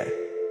hair.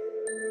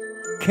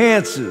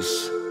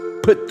 Cancers,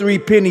 put 3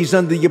 pennies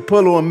under your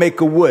pillow and make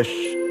a wish.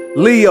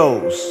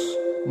 Leos,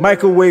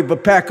 microwave a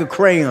pack of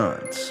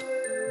crayons.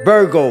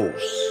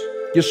 Virgos,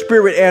 your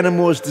spirit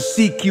animal is the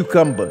sea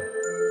cucumber.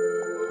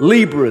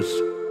 Libras,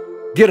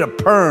 get a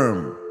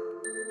perm.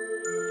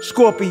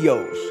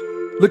 Scorpios,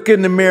 look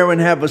in the mirror and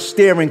have a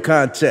staring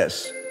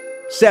contest.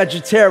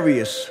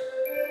 Sagittarius,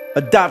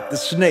 adopt a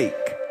snake.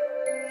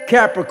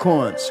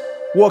 Capricorns,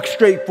 walk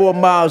straight 4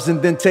 miles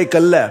and then take a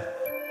left.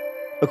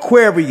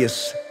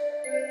 Aquarius,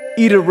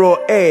 eat a raw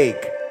egg.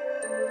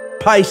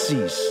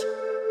 Pisces,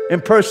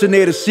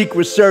 impersonate a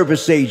Secret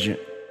Service agent.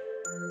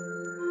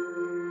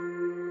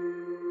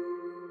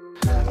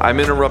 I'm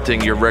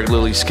interrupting your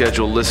regularly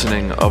scheduled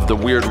listening of the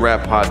Weird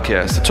Rap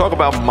Podcast to talk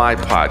about my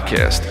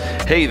podcast.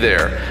 Hey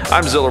there,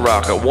 I'm Zilla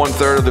Rocca,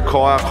 1/3 of the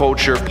Call Out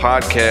Culture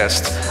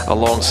podcast,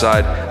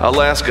 alongside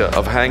Alaska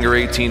of Hangar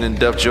 18 and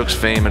Def Jux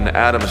fame and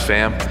Adams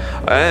fam,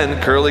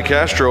 and Curly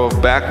Castro of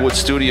Backwood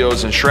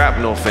Studios and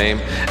Shrapnel fame,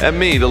 and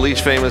me, the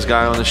least famous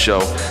guy on the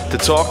show, to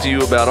talk to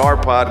you about our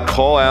pod,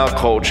 Call Out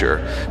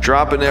Culture,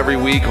 dropping every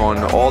week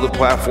on all the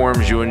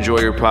platforms you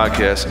enjoy your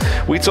podcast.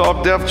 We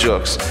talk Def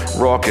Jux,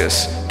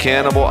 Raucous,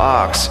 Cannibal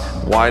Ox,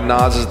 why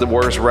Nas is the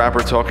worst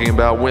rapper talking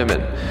about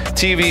women,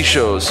 TV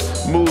shows,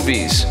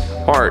 movies,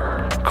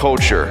 art,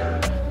 culture,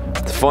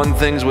 fun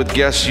things with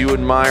guests you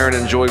admire and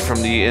enjoy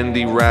from the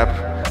indie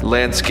rap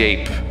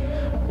landscape.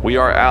 We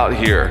are out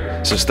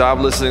here, so stop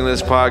listening to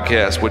this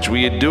podcast, which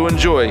we do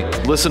enjoy.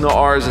 Listen to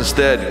ours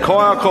instead. Call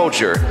Out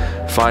Culture.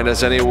 Find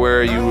us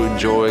anywhere you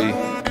enjoy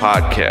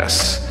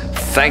podcasts.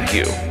 Thank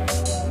you.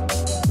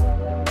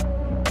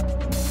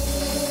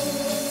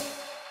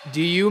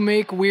 Do you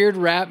make weird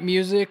rap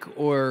music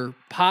or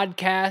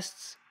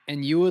podcasts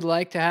and you would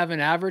like to have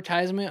an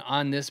advertisement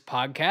on this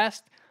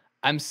podcast?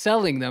 I'm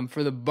selling them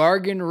for the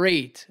bargain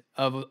rate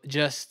of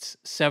just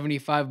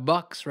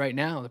 $75 right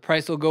now. The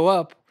price will go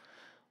up,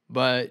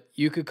 but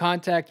you could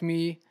contact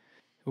me,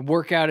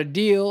 work out a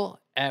deal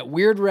at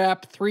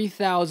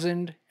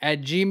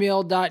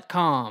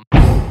weirdrap3000@gmail.com.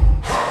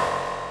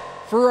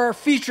 For our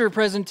feature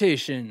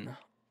presentation,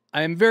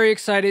 I am very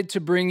excited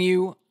to bring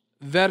you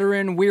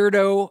veteran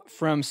weirdo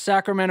from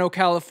Sacramento,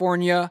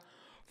 California,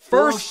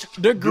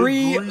 First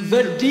Degree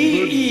The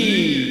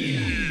D.E.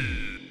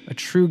 A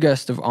true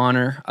guest of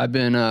honor. I've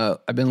been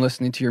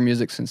listening to your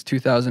music since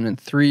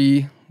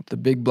 2003. The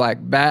Big Black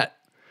Bat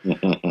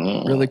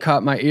really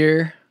caught my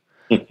ear.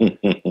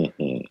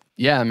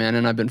 Yeah, man,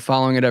 and I've been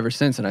following it ever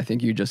since, and I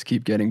think you just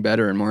keep getting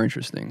better and more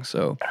interesting.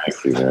 So,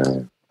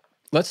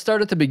 let's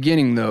start at the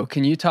beginning, though.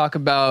 Can you talk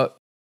about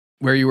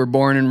where you were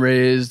born and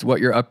raised,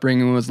 what your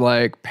upbringing was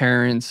like,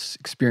 parents,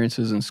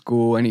 experiences in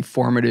school, any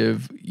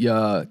formative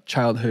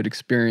childhood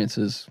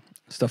experiences,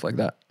 stuff like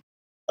that?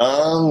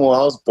 Well,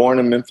 I was born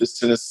in Memphis,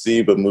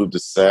 Tennessee, but moved to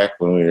Sac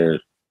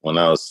when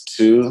I was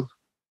 2.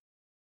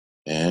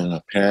 And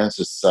my parents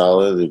are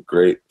solid, a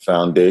great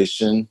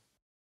foundation.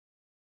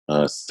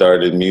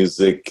 Started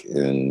music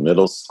in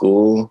middle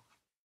school,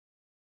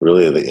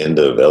 really at the end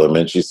of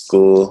elementary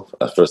school.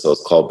 At first I was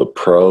called the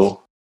Pro.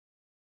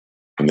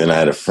 And then I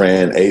had a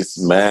friend, Ace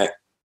Mack,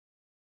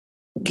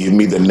 give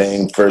me the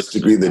name First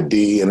Degree The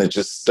D, and it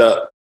just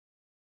stuck.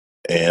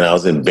 And I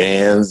was in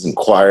bands and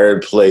choir,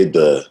 played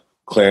the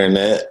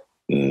clarinet.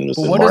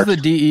 What does the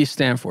DE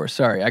stand for?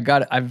 Sorry,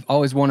 I've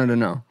always wanted to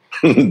know.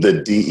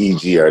 The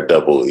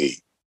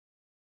DEGREE.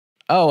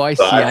 Oh, I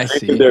see. I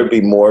think there'd be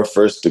more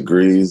first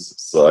degrees,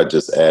 so I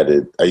just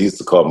added. I used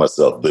to call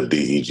myself the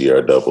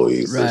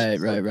DEGREE. So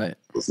right. It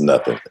was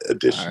nothing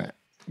additional. All right,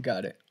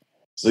 got it.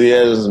 So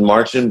yeah, there's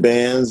marching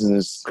bands and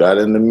just got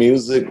into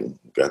music,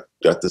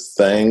 got this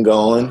thing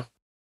going.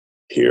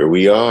 Here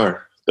we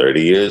are,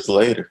 30 years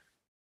later.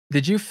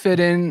 Did you fit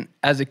in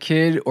as a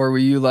kid, or were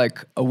you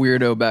like a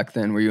weirdo back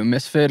then? Were you a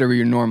misfit or were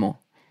you normal?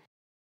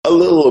 A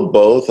little of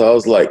both. I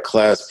was like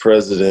class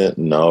president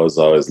and I was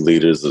always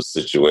leaders of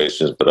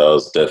situations, but I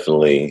was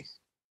definitely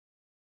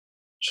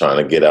trying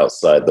to get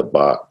outside the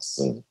box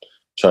and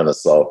trying to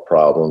solve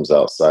problems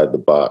outside the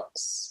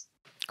box.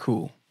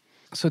 Cool.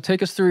 So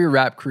take us through your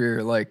rap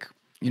career. Like,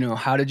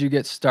 how did you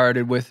get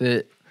started with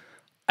it?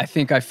 I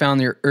think I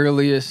found your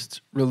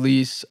earliest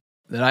release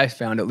that I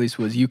found, at least,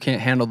 was You Can't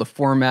Handle the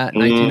Format,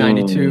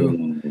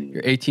 1992.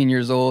 You're 18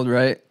 years old,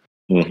 right?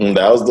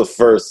 That was the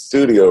first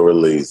studio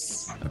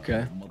release.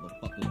 Okay.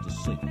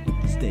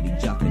 Steady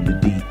jocking the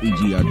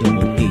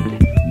D-E-G-R-E-E.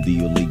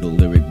 The illegal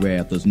lyric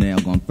wrath has now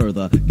gone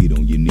further. Get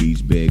on your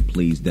knees, beg,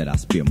 please, that I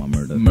spare my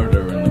murder.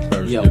 Murder in the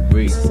first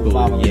degree.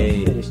 School,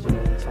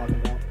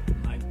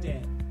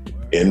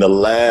 In the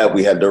lab,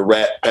 we had the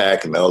Rat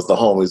Pack, and that was the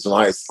homies from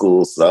high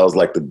school. So that was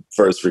like the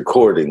first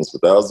recordings,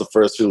 but that was the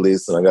first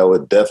release. And I got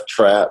with Def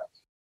Trap,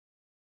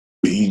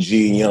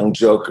 BG, Young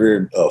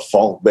Joker,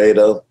 Funk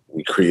Beta.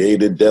 We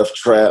created Def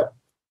Trap.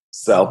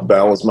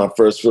 Southbound was my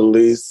first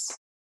release.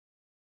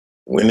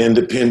 Went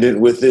independent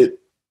with it.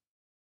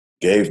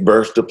 Gave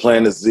birth to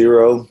Planet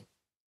Zero.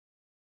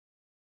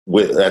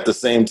 At the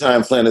same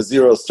time Planet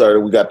Zero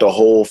started, we got the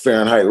whole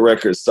Fahrenheit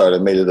Records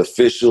started, made it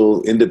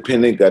official,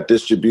 independent, got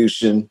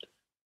distribution,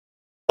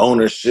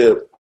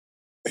 ownership.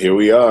 Here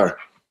we are.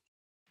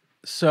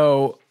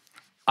 So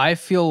I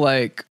feel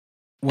like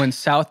when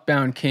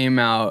Southbound came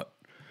out,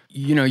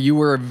 you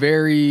were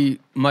very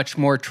much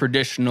more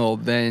traditional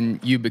than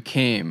you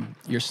became.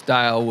 Your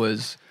style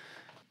was,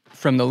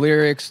 from the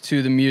lyrics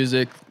to the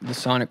music, the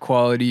sonic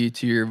quality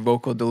to your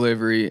vocal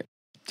delivery,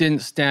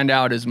 didn't stand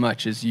out as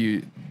much as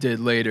you did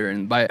later.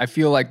 And I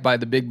feel like by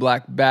the Big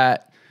Black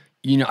Bat,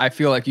 I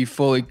feel like you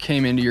fully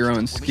came into your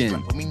own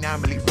skin.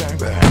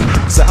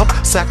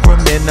 South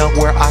Sacramento,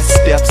 where I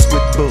steps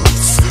with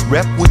boots,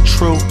 rep with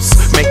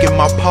troops, making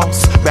my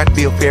pulse.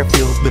 Backfield,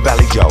 Fairfield, the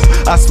Valley Joe.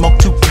 I smoke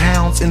 2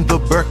 pounds in the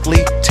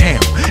Berkeley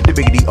town. The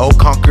Big D.E,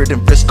 Concord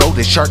and Frisco,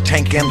 the Shark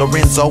Tank and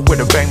Lorenzo, where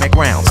the Backman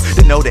grounds.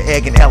 They know the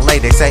egg in L.A.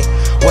 They say,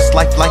 what's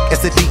life like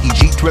as a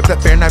D.E.G. Drip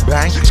that Fahrenheit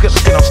bang, skin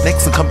on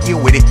snakes and come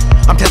here with it.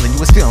 I'm telling you,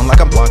 it's feeling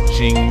like I'm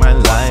watching my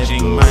life,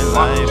 watching my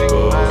life,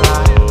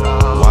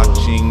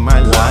 watching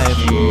my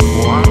life,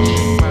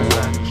 watching my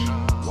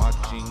life,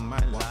 watching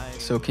my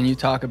life. So can you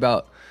talk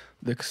about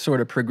the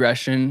sort of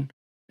progression,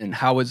 and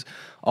how was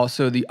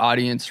also the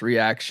audience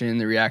reaction,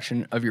 the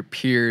reaction of your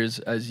peers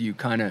as you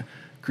kind of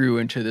grew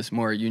into this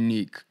more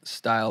unique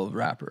style of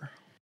rapper?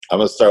 I'm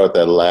going to start with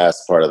that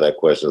last part of that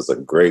question. It's a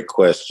great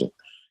question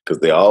because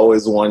they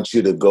always want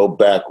you to go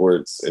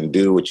backwards and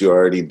do what you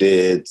already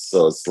did.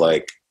 So it's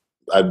like,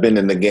 I've been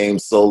in the game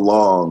so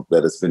long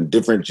that it's been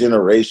different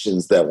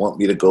generations that want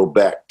me to go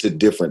back to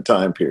different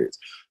time periods.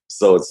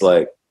 So it's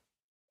like,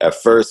 at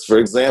first, for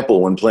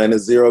example, when Planet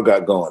Zero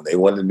got going, they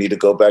wanted me to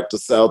go back to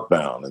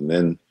Southbound. And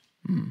then,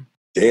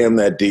 Damn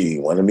That D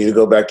wanted me to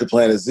go back to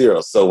Planet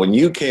Zero. So when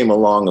you came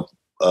along,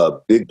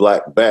 Big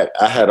Black Bat,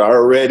 I had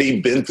already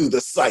been through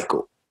the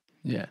cycle.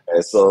 Yeah.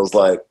 And so it was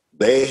like,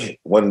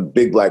 when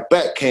Big Black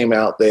Bat came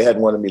out, they had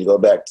wanted me to go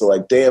back to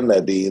like Damn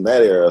That D in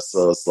that era.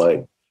 So it's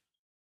like,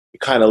 it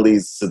kind of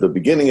leads to the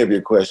beginning of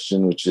your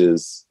question, which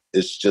is,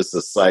 it's just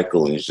a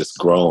cycle and it's just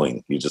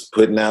growing. You're just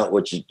putting out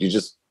what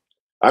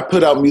I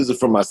put out music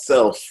for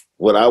myself,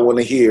 what I want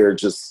to hear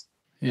just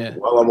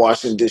while I'm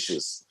washing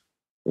dishes,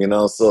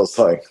 so it's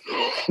like,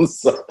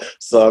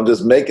 so I'm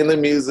just making the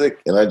music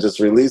and I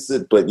just release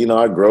it. But,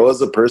 I grow as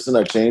a person.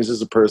 I change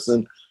as a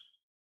person.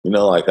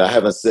 Like I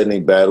haven't said any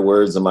bad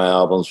words in my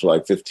albums for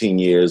like 15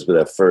 years, but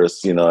at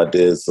first, I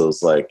did. So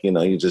it's like, you're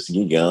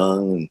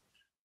young and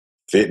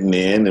fitting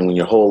in. And when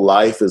your whole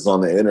life is on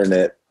the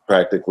internet,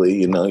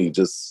 practically, you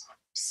just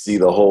see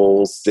the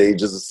whole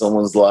stages of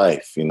someone's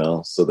life,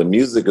 So the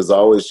music is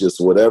always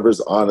just whatever's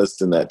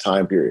honest in that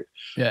time period.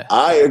 Yeah.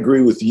 I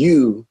agree with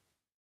you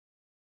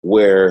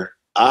where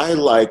I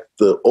like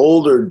the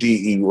older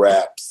DE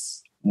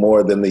raps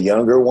more than the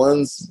younger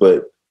ones,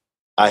 but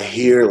I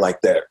hear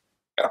like that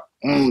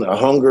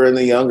hunger in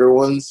the younger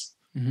ones,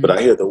 but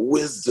I hear the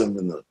wisdom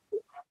and the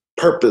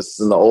purpose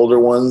in the older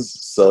ones.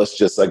 So it's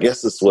just, I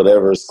guess it's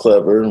whatever is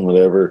clever and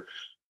whatever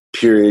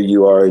period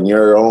you are in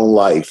your own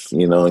life, and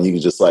you can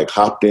just like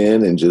hop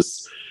in and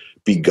just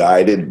be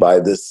guided by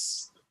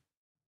this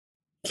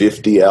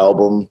 50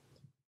 album,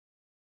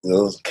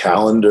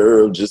 calendar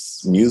of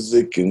just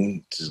music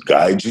and just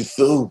guide you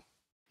through.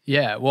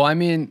 Yeah. Well, I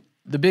mean,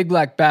 the Big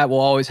Black Bat will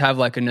always have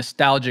like a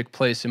nostalgic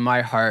place in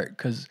my heart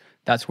because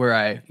that's where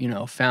I,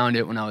 found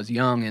it when I was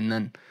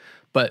young.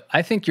 But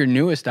I think your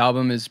newest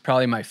album is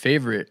probably my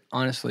favorite.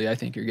 Honestly, I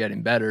think you're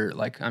getting better.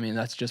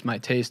 That's just my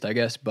taste, I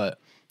guess. But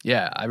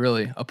yeah, I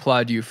really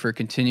applaud you for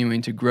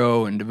continuing to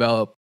grow and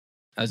develop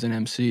as an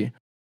MC.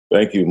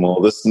 Thank you,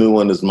 Mo. This new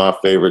one is my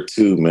favorite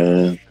too,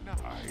 man.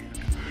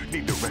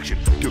 Need direction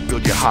to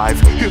build your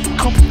hive. Here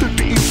comes the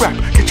D rap,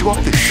 get you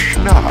off this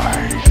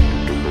schneid.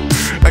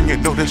 And you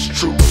know that's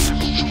true.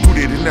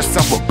 Rooted in that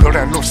South, build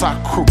that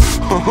Northside crew.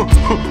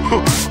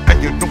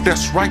 And you know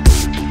that's right.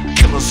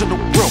 Killers in the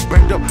world,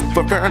 banged up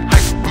for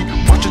Fahrenheit.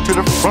 Marching to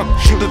the front,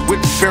 shielded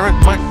with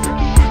Fahrenheit.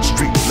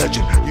 Street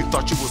legend, you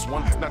thought you was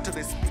one, not till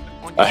they speak.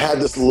 I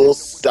had this little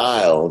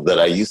style that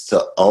I used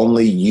to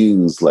only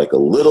use like a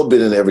little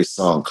bit in every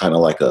song, kind of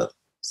like a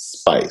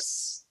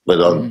spice. But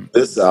on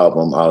this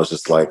album, I was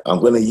just like, I'm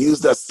going to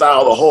use that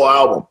style the whole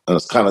album. And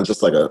it's kind of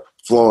just like a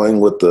flowing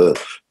with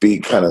the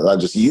beat kind of. I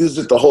just used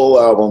it the whole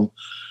album.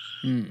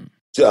 I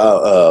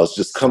was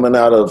just coming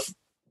out of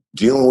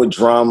dealing with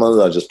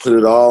drama. I just put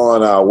it all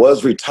on. I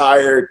was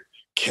retired,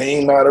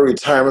 came out of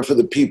retirement for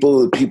the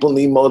people. The people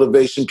need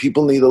motivation.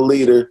 People need a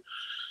leader.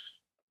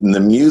 And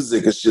the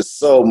music is just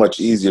so much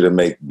easier to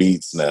make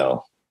beats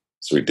now.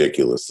 It's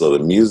ridiculous. So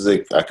the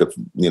music, I could,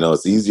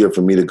 it's easier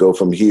for me to go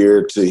from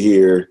here to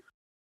here.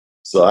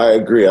 So I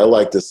agree. I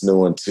like this new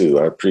one too.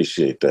 I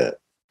appreciate that.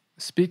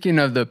 Speaking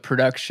of the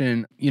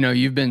production,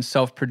 you've been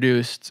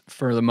self-produced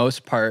for the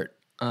most part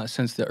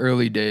since the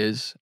early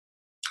days.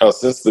 Oh,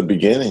 since the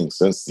beginning,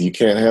 since You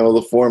Can't Handle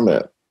the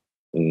Format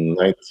in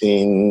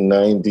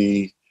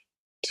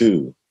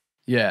 1992.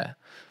 Yeah.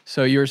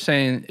 So you were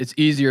saying it's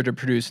easier to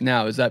produce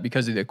now. Is that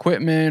because of the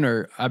equipment,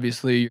 or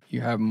obviously you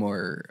have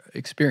more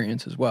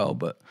experience as well?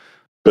 But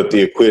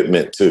the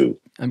equipment too.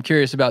 I'm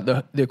curious about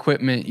the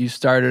equipment you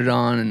started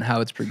on and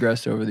how it's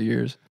progressed over the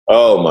years.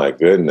 Oh my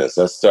goodness.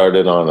 I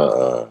started on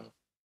a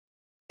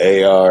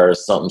AR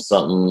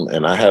something,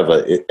 and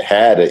it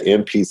had an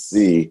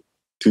MPC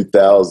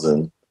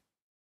 2000,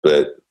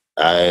 but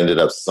I ended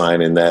up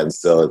signing that and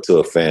selling it to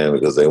a fan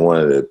because they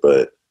wanted it.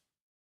 But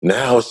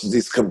now it's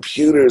these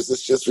computers,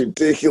 it's just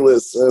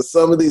ridiculous.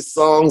 Some of these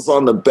songs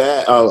on the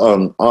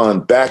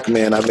on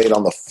Backman I made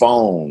on the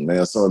phone,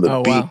 man. Some of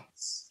the beats. Wow.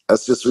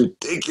 That's just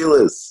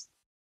ridiculous.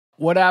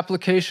 What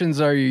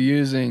applications are you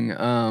using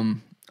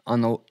on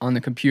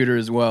the computer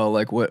as well?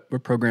 Like what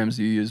programs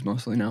do you use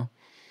mostly now?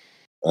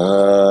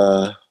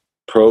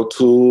 Pro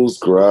Tools,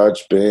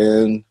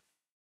 GarageBand.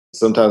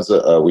 Sometimes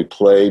we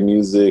play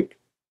music,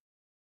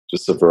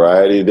 just a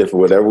variety of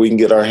different, whatever we can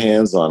get our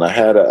hands on. I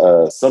had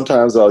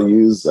sometimes I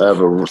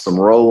have some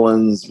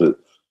Rolands, but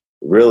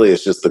really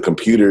it's just the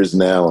computers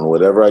now, and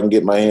whatever I can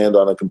get my hand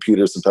on a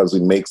computer. Sometimes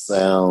we make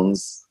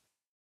sounds.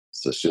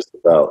 So it's just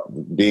about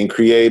being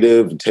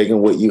creative and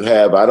taking what you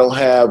have. I don't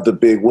have the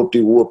big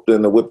whoop-de-whoop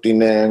and the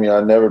whoop-de-nam.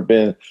 I've never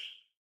been,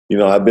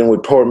 I've been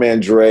with Poor Man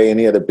Dre, and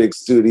he had a big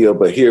studio,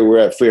 but here we're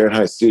at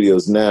Fahrenheit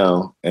Studios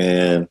now.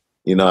 And,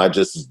 I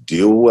just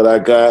deal with what I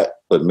got,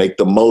 but make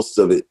the most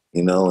of it,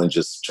 and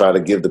just try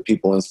to give the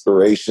people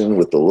inspiration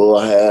with the little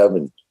I have.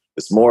 And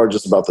it's more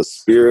just about the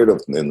spirit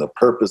and the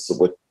purpose of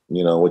what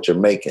you're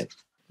making.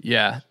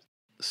 Yeah.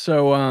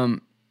 So,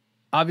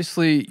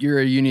 obviously you're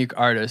a unique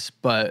artist,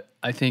 but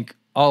I think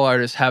all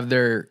artists have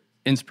their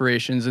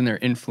inspirations and their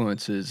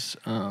influences.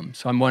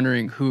 So I'm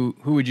wondering who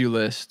would you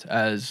list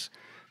as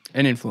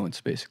an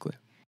influence, basically?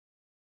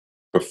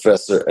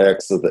 Professor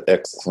X of the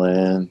X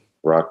Clan,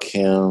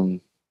 Rakim,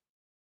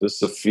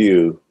 just a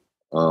few.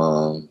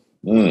 I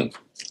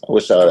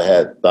wish I would have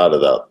had thought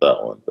about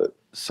that one, but.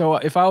 So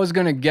if I was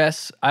gonna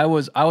guess, I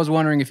was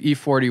wondering if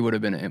E40 would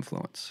have been an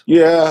influence.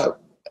 Yeah.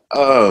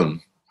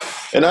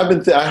 And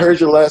I heard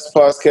your last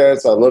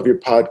podcast. I love your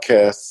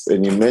podcasts.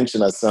 And you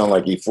mentioned I sound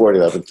like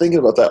E40. I've been thinking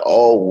about that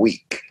all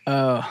week.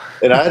 Oh.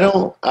 And I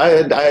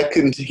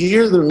can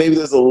hear that maybe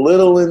there's a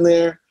little in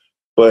there,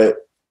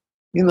 but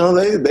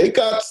they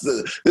got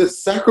the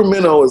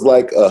Sacramento is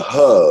like a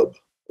hub,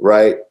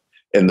 right?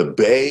 And the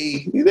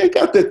Bay, they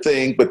got their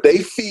thing, but they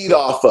feed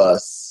off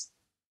us.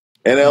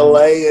 And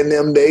LA and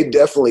them, they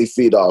definitely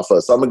feed off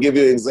us. I'm gonna give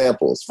you an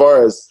example. As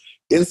far as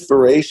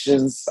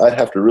inspirations, I'd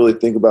have to really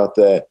think about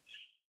that.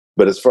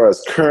 But as far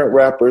as current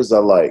rappers, I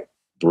like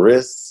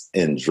Briss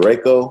and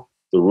Draco,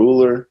 the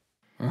Ruler.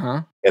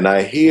 Uh-huh. And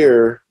I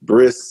hear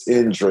Briss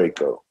and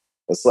Draco.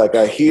 It's like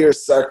I hear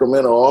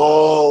Sacramento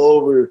all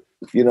over,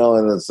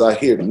 and I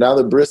hear, now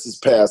that Briss is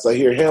passed, I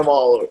hear him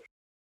all over.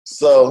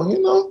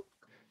 So,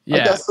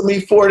 yeah. I got some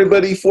E40,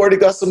 but E40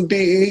 got some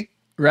D.E.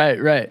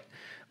 Right.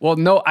 Well,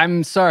 no,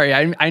 I'm sorry.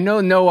 I know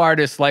no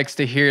artist likes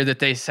to hear that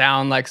they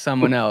sound like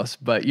someone else,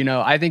 but,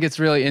 I think it's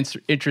really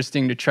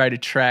interesting to try to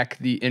track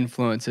the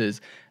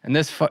influences. And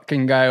this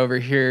fucking guy over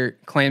here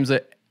claims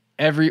that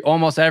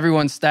almost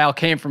everyone's style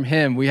came from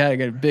him. We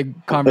had a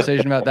big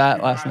conversation about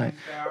that last night.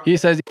 He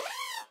says he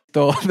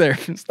stole their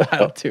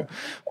style too,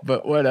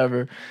 but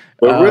whatever.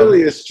 But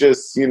really, it's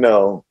just, being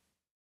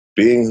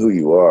who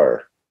you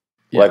are.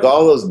 Yeah. Like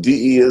all those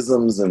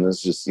DE-isms, and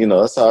it's just,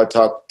 that's how I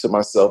talk to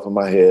myself in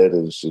my head,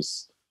 and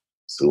it's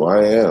who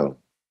I am.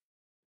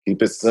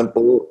 Keep it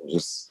simple.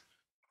 Just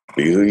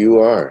be who you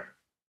are.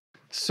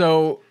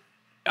 So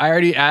I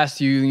already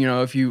asked you,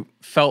 if you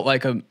felt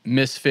like a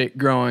misfit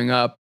growing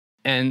up.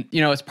 And,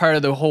 it's part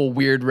of the whole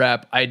weird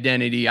rap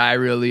identity. I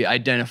really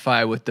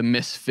identify with the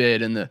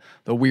misfit and the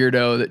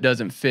weirdo that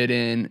doesn't fit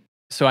in.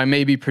 So I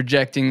may be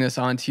projecting this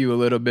onto you a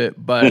little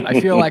bit, but I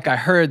feel like I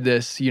heard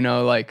this,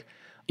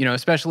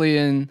 especially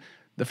in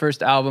the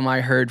first album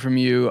I heard from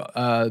you,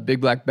 Big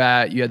Black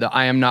Bat, you had the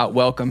I Am Not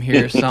Welcome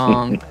Here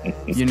song,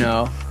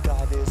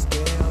 God is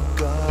damn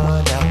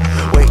good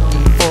now,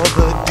 waiting for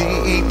the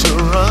D.E. to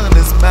run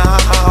his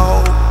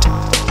mouth.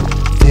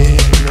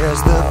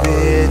 There's the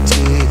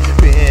bitty,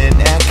 been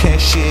acting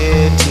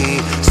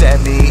shitty,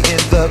 stabbed me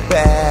in the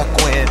back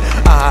when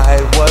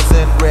I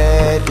wasn't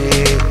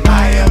ready.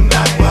 I am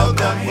not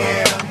welcome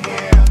here.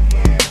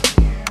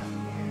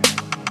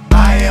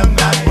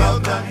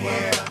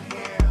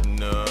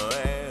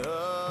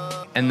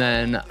 And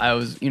then I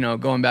was,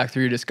 going back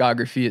through your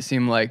discography, it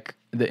seemed like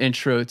the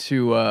intro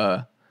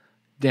to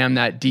Damn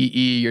That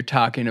D.E, you're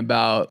talking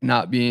about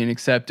not being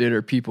accepted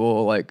or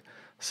people like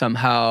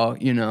somehow,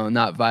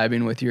 not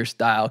vibing with your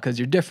style because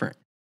you're different.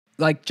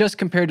 Like just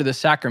compared to the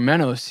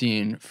Sacramento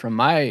scene, from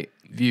my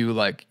view,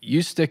 like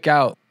you stick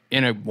out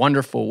in a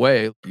wonderful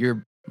way.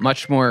 You're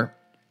much more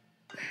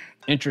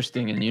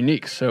interesting and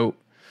unique. So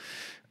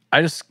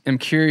I just am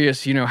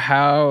curious,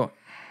 how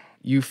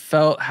you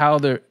felt, how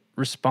the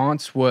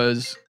response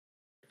was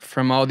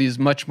from all these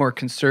much more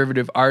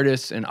conservative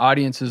artists and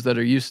audiences that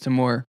are used to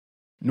more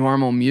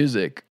normal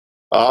music.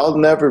 I'll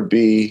never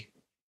be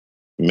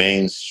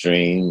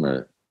mainstream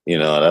or,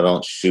 and I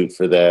don't shoot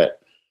for that.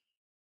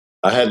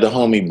 I had the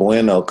homie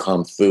Bueno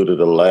come through to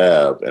the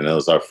lab, and it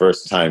was our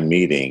first time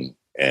meeting.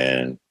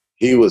 And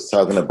he was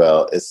talking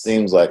about, it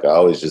seems like I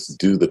always just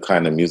do the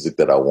kind of music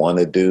that I want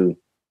to do.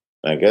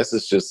 And I guess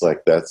it's just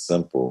like that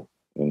simple,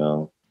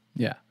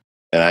 Yeah.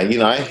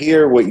 And I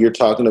hear what you're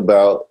talking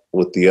about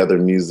with the other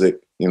music,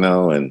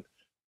 and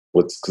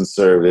what's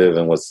conservative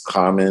and what's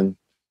common.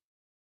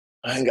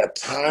 I ain't got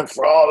time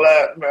for all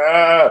that,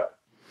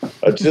 man.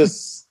 I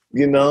just,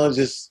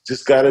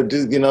 just got to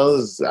do,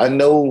 I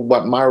know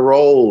what my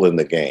role in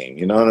the game,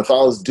 and if I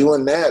was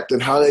doing that,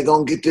 then how they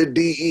going to get their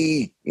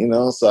DE,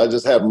 So I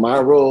just have my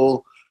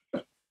role.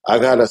 I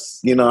got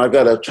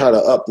to try to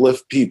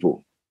uplift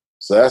people.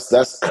 So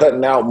that's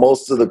cutting out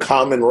most of the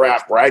common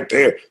rap right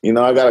there.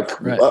 I got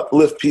to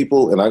uplift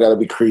people and I got to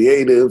be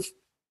creative.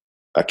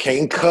 I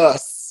can't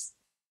cuss,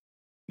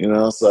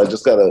 so I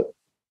just got to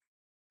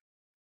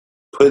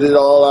put it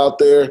all out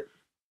there.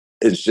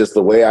 It's just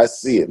the way I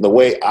see it, the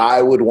way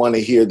I would want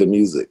to hear the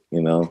music,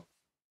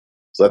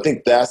 So I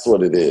think that's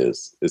what it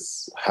is.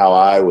 It's how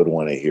I would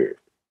want to hear it.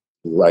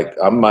 Like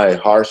I'm my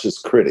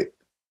harshest critic.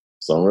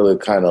 So I'm really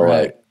kind of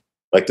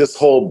like this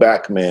whole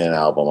Backman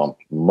album, I'm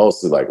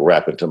mostly like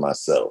rapping to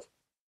myself,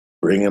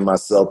 bringing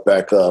myself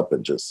back up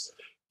and just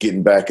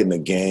getting back in the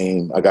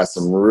game. I got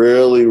some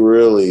really,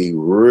 really,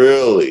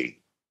 really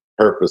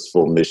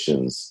purposeful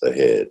missions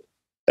ahead,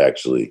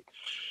 actually.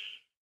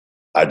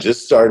 I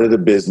just started a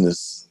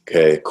business,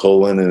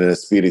 Colon and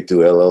Espiritu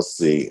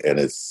LLC, and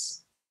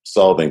it's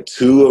solving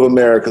two of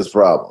America's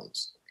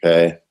problems,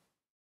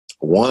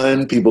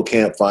 One, people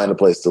can't find a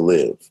place to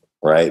live,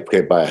 right?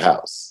 Can't buy a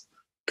house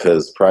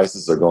because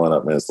prices are going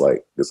up, and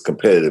it's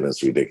competitive and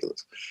it's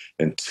ridiculous.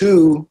 And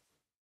two,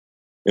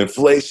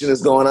 inflation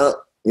is going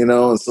up,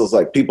 and so it's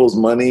like people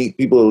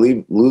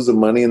are losing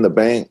money in the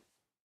bank.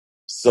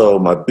 So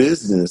my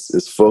business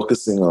is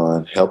focusing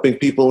on helping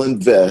people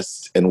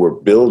invest, and we're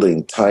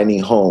building tiny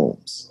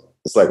homes.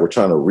 It's like we're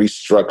trying to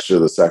restructure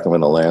the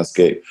Sacramento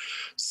landscape.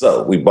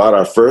 So we bought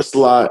our first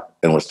lot,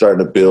 and we're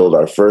starting to build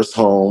our first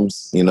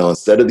homes.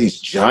 Instead of these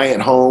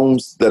giant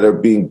homes that are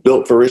being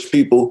built for rich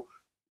people,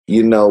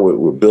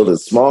 we're building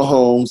small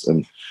homes,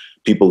 and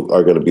people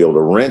are going to be able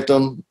to rent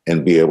them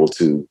and be able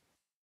to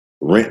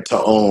rent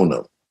to own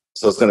them.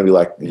 So it's going to be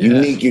like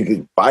unique. You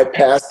can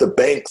bypass the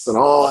banks and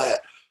all that.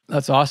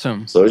 That's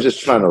awesome. So we're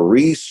just trying to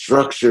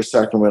restructure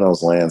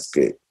Sacramento's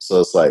landscape. So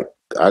it's like,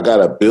 I got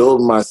to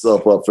build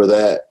myself up for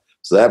that.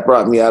 So that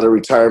brought me out of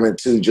retirement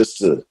too, just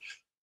to,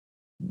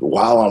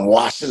 while I'm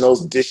washing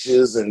those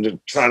dishes and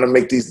trying to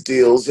make these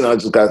deals, I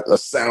just got a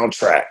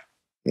soundtrack,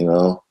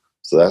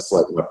 So that's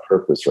like my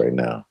purpose right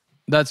now.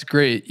 That's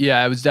great. Yeah,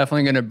 I was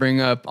definitely going to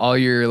bring up all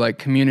your like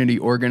community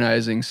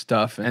organizing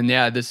stuff. And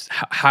yeah, this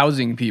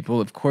housing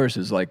people, of course,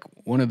 is like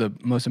one of the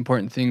most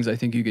important things I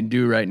think you can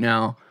do right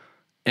now.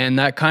 And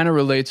that kind of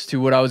relates to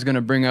what I was going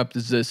to bring up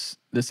is this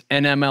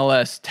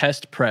NMLS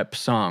test prep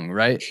song,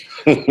 right?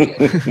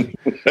 So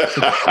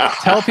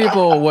tell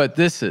people what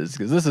this is,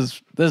 because this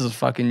is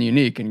fucking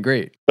unique and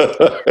great.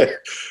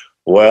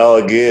 Well,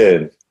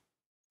 again,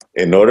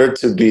 in order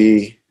to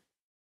be,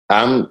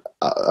 I'm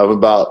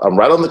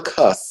right on the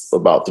cusp,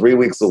 about 3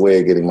 weeks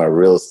away of getting my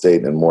real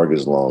estate and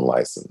mortgage loan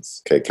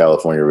license,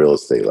 California real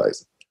estate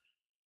license.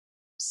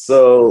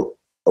 So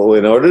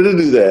in order to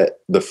do that,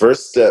 the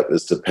first step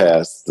is to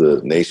pass the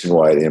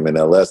nationwide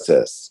MNLS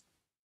test.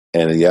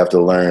 And you have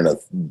to learn a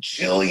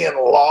jillion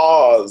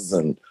laws.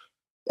 And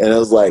it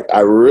was like,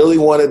 I really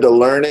wanted to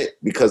learn it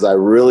because I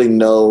really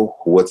know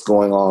what's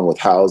going on with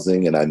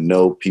housing. And I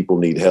know people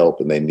need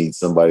help and they need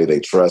somebody they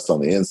trust on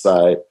the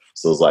inside.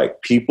 So it's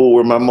like people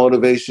were my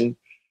motivation.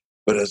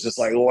 But it's just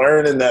like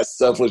learning that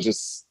stuff was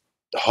just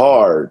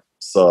hard.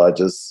 So I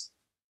just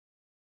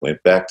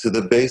went back to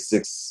the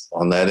basics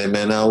on that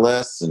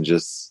MNLS and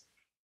just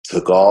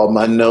took all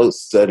my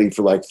notes, studied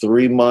for like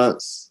 3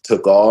 months,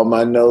 took all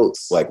my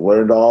notes, like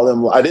learned all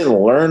them. I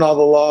didn't learn all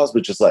the laws,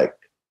 but just like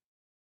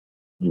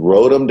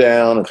wrote them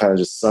down and kind of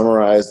just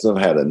summarized them,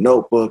 had a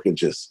notebook and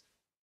just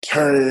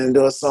turned it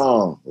into a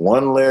song,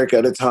 one lyric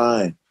at a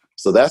time.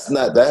 So that's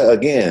not that,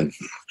 again,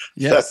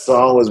 that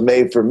song was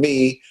made for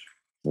me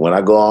when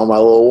I go on my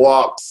little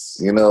walks,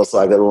 so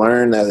I could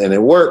learn that. And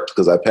it worked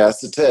because I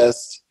passed the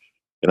test.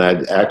 And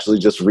I actually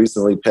just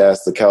recently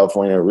passed the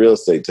California real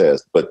estate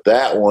test, but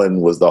that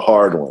one was the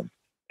hard one.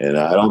 And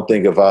I don't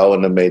think if I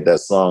wouldn't have made that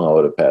song, I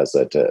would have passed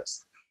that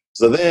test.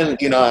 So then,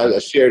 I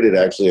shared it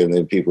actually, and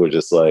then people were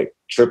just like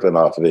tripping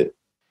off of it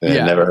and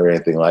never heard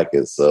anything like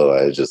it. So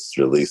I just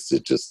released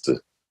it just to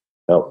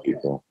help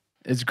people.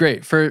 It's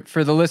great. For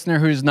the listener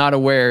who's not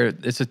aware,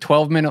 it's a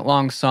 12-minute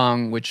long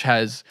song, which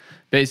has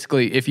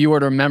basically, if you were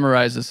to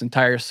memorize this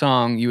entire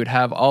song, you would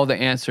have all the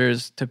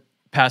answers to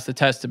pass the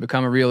test to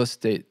become a real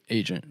estate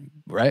agent,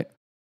 right?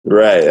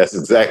 Right. That's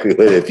exactly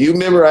what it is. If you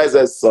memorize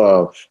that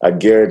song, I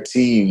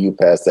guarantee you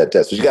pass that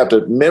test. But you have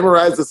to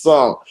memorize the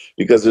song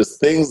because there's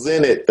things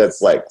in it that's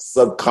like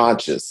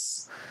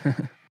subconscious.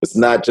 It's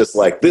not just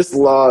like this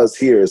law is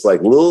here. It's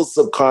like little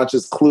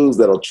subconscious clues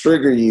that'll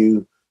trigger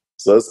you.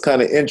 So it's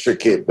kind of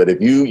intricate,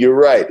 but you're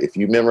right. If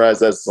you memorize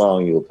that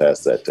song, you'll pass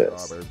that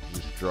test.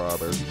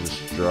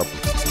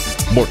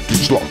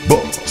 Mortgage law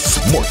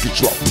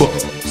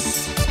buzz.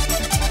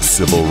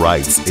 Civil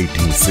Rights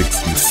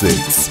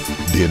 1866.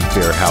 Then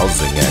Fair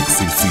Housing Act,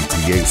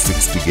 CCPA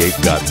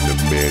 68 got in the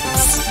mix.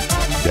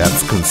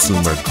 That's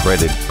Consumer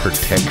Credit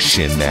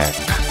Protection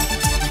Act.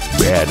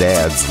 Bad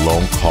ads,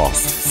 loan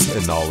costs,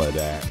 and all of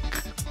that.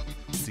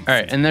 All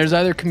right, and there's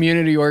other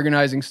community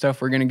organizing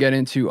stuff we're going to get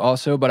into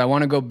also, but I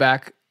want to go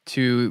back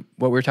to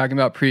what we were talking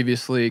about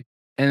previously,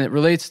 and it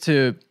relates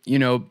to,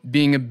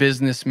 being a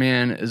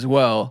businessman as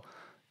well.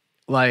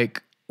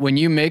 Like, when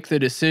you make the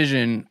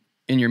decision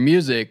in your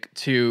music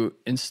to,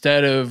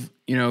 instead of,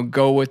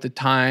 go with the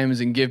times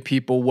and give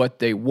people what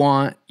they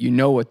want,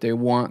 what they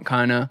want,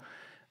 kind of,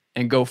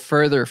 and go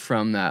further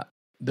from that,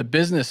 the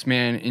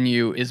businessman in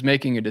you is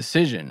making a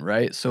decision,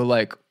 right? So,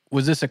 like,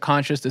 was this a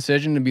conscious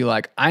decision to be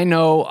like, I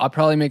know I'll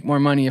probably make more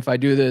money if I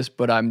do this,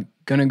 but I'm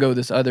going to go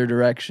this other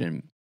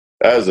direction?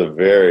 That is a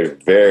very,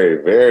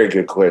 very, very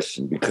good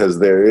question, because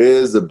there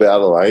is a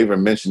battle. I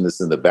even mentioned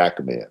this in the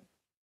Backman.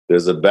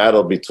 There's a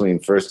battle between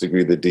First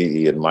Degree The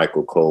D.E and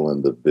Michael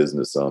Colin, the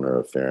business owner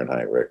of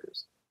Fahrenheit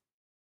Records.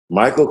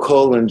 Michael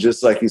Colin,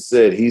 just like you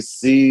said, he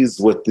sees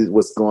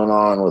what's going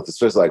on with,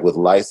 especially like with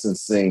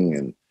licensing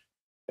and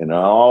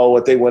all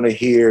what they want to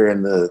hear,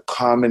 and the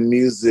common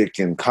music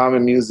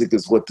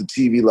is what the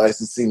TV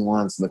licensing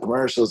wants, and the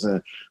commercials.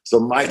 And so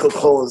Michael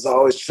Cole is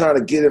always trying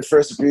to get in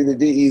First Degree The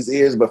D.E's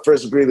ears, but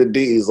First Degree The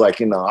D.E is like,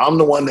 I'm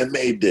the one that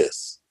made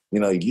this.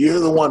 You're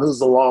the one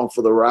who's along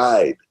for the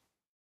ride.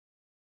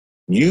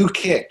 You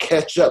can't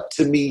catch up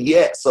to me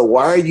yet, so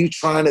why are you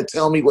trying to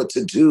tell me what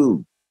to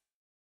do?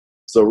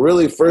 So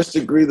really, First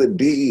Degree The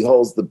D.E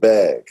holds the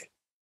bag.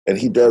 And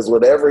he does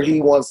whatever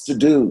he wants to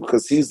do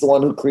because he's the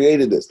one who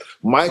created this.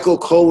 Michael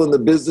Colin, the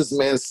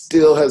businessman,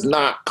 still has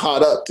not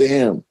caught up to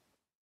him.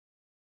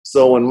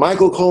 So when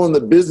Michael Colin, the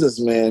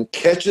businessman,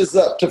 catches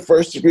up to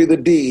First Degree The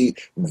D,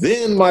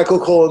 then Michael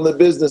Colin, the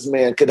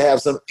businessman, could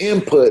have some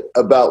input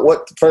about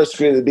what First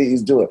Degree The D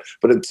is doing.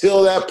 But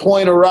until that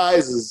point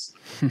arises,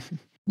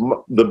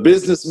 the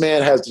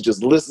businessman has to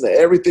just listen to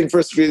everything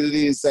First Degree The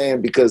D is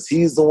saying because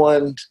he's the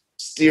one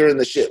steering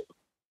the ship.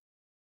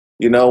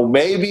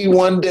 Maybe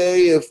one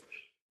day if,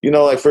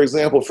 like, for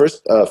example,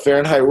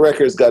 Fahrenheit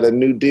Records got a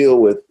new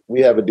deal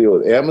we have a deal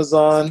with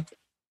Amazon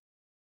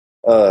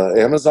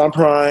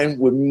Prime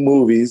with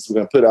movies. We're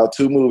going to put out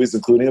 2 movies,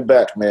 including a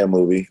Backman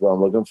movie, who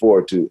I'm looking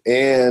forward to.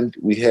 And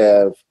we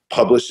have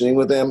publishing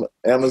with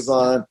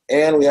Amazon,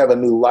 and we have a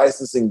new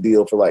licensing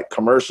deal for like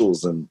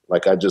commercials. And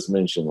like I just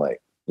mentioned,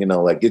 like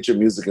get your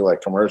music in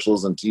like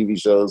commercials and TV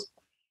shows.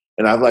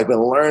 And I've like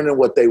been learning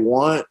what they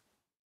want.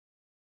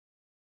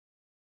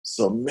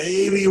 So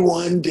maybe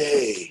one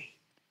day,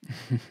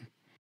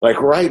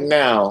 like right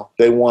now,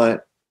 they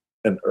want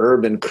an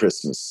urban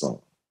Christmas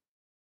song.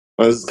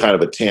 Well, this is kind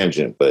of a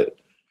tangent, but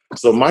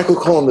so Michael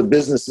Colin, the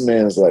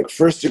businessman, is like,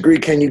 First Degree,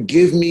 can you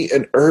give me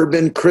an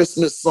urban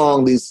Christmas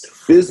song? These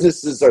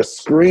businesses are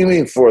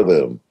screaming for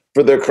them,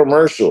 for their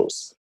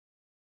commercials.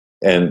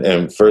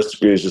 And First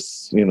Degree is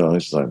just,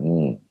 it's just like,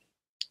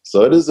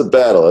 So it is a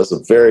battle. That's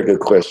a very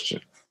good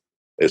question.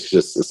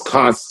 It's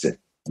constant.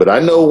 But I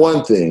know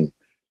one thing.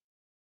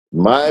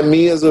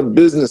 Me as a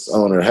business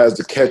owner has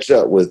to catch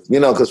up with,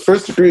 because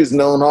First Degree is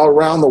known all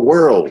around the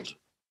world,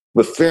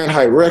 but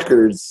Fahrenheit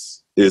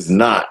Records is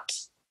not,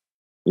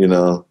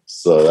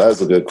 so that's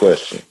a good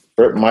question.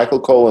 Michael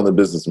Colin, the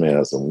businessman,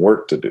 has some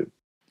work to do.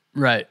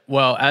 Right.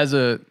 Well, as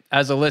a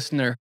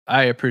listener,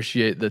 I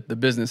appreciate that the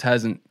business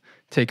hasn't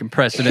taken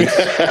precedence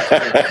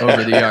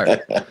over the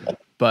art.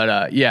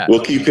 But yeah.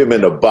 We'll keep him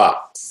in a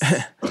box.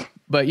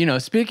 But,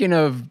 speaking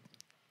of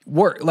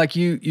work, like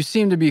you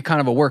seem to be kind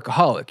of a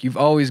workaholic. You've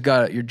always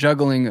you're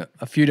juggling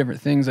a few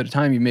different things at a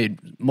time. You made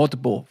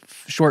multiple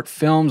short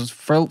films,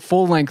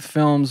 full-length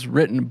films,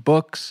 written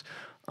books.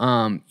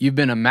 You've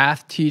been a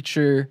math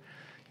teacher.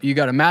 You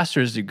got a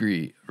master's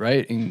degree,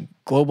 right, in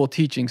global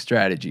teaching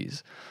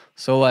strategies.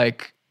 So,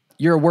 like,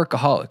 you're a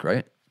workaholic,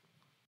 right?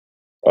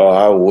 Oh,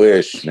 I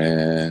wish,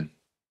 man.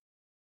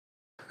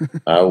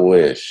 I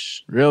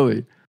wish.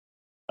 Really?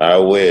 I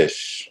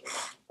wish,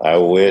 man. I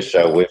wish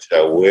I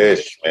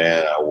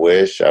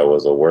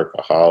was a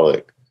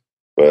workaholic.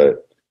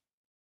 But,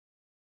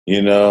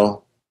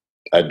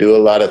 I do a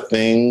lot of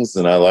things,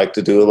 and I like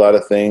to do a lot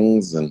of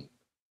things.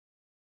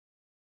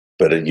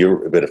 But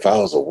if I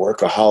was a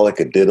workaholic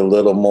and did a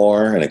little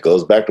more, and it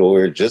goes back to what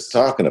we were just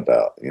talking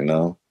about,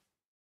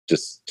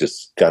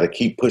 just got to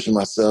keep pushing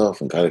myself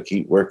and got to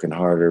keep working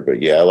harder.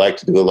 But yeah, I like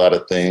to do a lot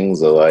of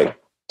things. I like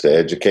to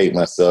educate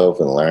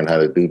myself and learn how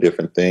to do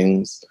different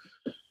things.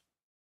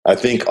 I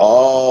think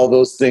all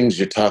those things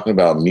you're talking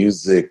about,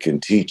 music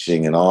and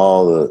teaching and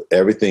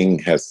everything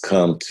has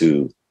come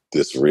to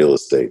this real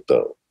estate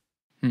though.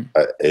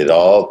 It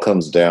all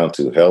comes down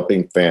to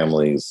helping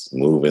families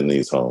move in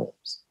these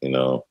homes,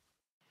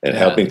 and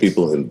helping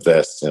people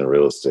invest in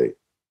real estate.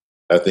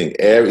 I think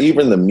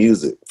even the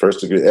music,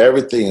 First Degree,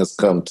 everything has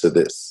come to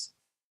this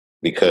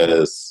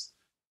because,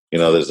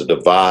 there's a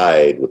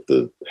divide with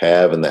the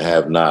have and the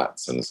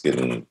have-nots, and it's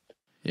getting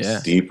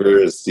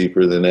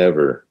steeper than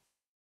ever,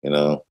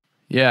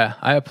 Yeah,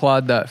 I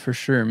applaud that for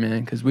sure,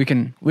 man, because we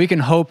can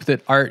hope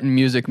that art and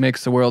music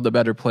makes the world a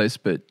better place,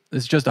 but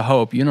it's just a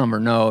hope. You never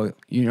know.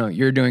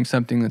 You're doing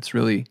something that's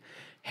really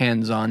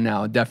hands-on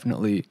now,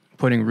 definitely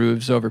putting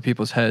roofs over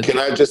people's heads. Can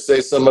I just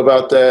say something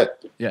about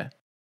that? Yeah.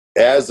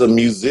 As a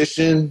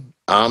musician,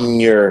 I'm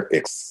your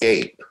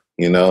escape,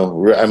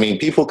 I mean,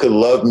 people could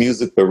love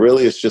music, but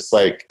really it's just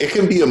like, it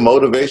can be a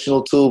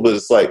motivational tool, but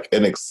it's like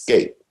an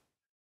escape.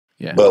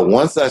 Yeah. But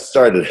once I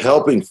started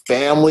helping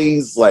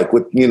families, like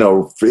with,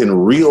 in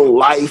real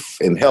life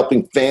and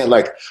helping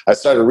I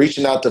started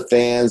reaching out to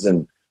fans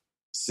and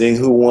seeing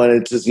who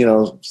wanted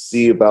to,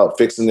 see about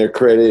fixing their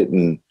credit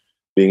and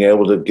being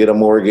able to get a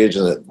mortgage.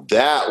 And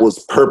that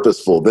was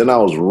purposeful. Then I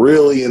was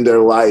really in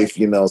their life,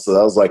 so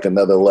that was like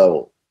another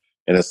level.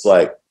 And it's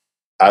like,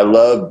 I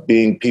love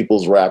being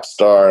people's rap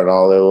star and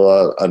all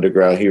their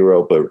underground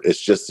hero, but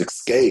it's just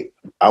escape.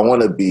 I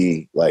want to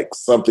be like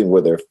something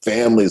where their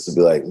families will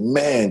be like,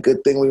 man,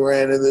 good thing we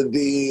ran in the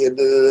D,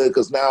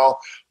 because now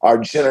our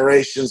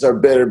generations are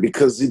better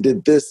because he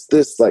did this,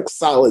 like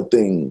solid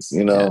things,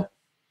 Yeah.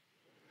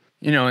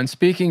 And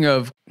speaking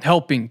of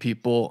helping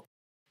people,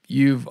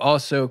 you've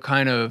also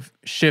kind of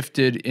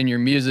shifted in your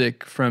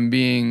music from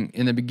being,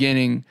 in the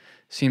beginning,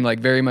 seemed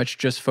like very much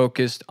just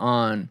focused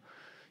on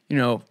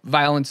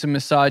violence and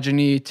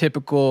misogyny,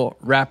 typical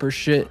rapper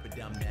shit.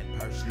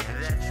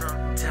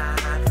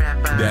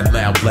 That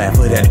loud laugh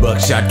of that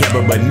buckshot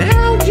capper, but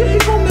now you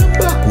wanna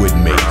buck with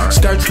me.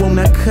 Starts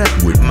wanna cut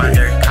with me.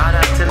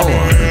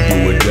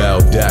 Do it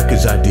die,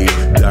 cause I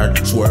did dark.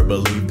 Swear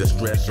believe the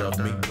stress of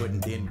me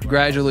putting in.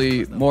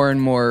 Gradually, more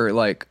and more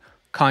like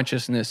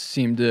consciousness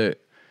seemed to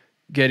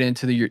get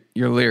into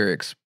your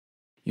lyrics.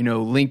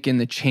 Link in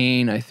the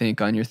Chain, I think,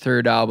 on your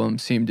third album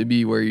seemed to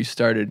be where you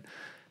started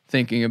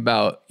thinking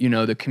about,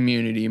 the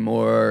community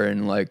more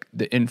and like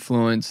the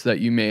influence that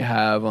you may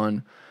have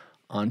on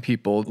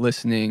people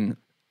listening.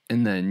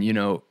 And then,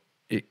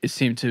 it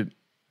seemed to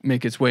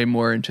make its way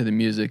more into the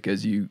music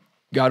as you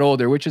got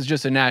older, which is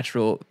just a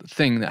natural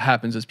thing that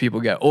happens as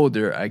people get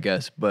older, I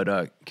guess.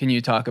 But can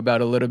you talk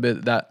about a little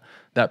bit that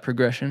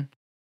progression?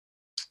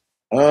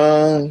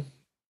 Well,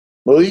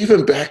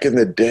 even back in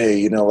the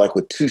day, like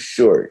with Too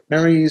Short,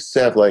 remember you used to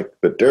have like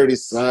the dirty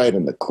side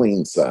and the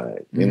clean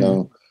side,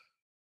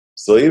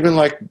 So even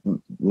like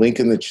Link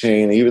in the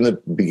Chain, even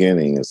the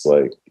beginning, it's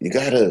like, you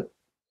got to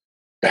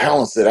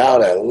balance it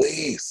out at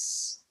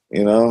least,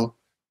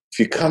 If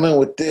you come in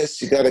with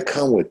this, you got to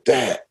come with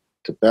that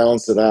to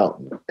balance it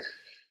out.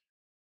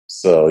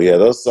 So yeah,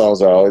 those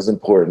songs are always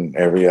important.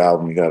 Every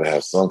album, you got to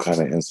have some kind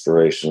of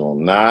inspirational,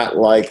 not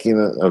like,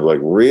 like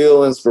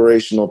real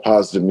inspirational,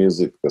 positive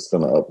music that's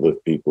going to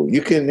uplift people.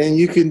 You can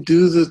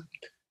do the,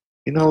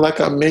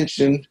 like I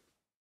mentioned,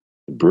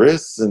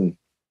 Briss and,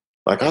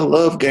 like, I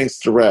love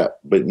gangster rap,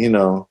 but,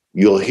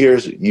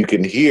 you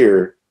can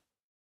hear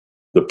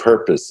the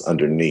purpose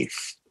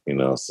underneath,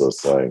 so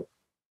it's like,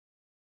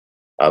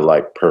 I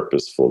like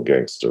purposeful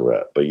gangster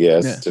rap. But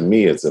yes, to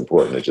me, it's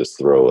important to just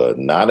throw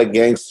not a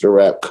gangster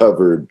rap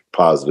covered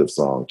positive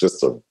song,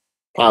 just a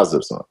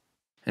positive song.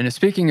 And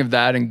speaking of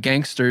that and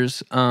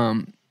gangsters,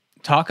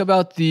 talk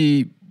about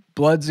the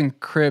Bloods and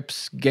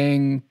Crips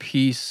Gang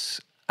Peace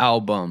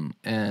album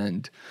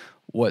and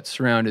what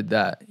surrounded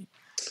that.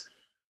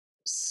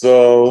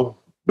 So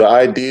the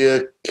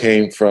idea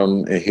came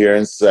from here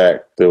in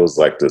Sac. There was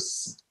like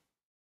this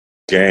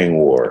gang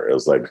war. It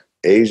was like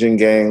Asian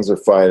gangs are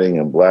fighting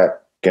and black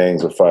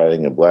gangs are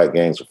fighting and black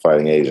gangs are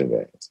fighting Asian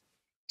gangs.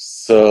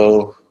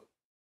 So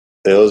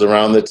it was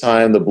around the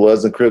time the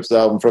Bloods and Crips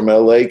album from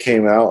LA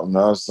came out, and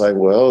I was like,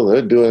 well,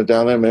 they're doing it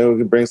down there. Maybe we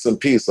can bring some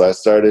peace. So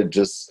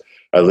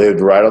I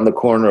lived right on the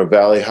corner of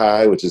Valley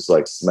High, which is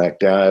like smack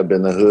dab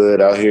in the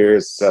hood out here,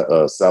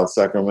 South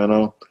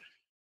Sacramento.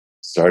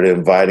 Started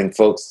inviting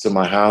folks to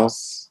my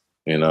house,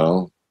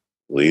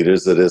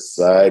 leaders of this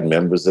side,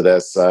 members of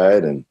that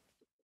side, and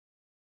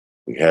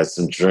we had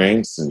some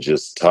drinks and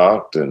just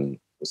talked and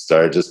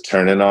started just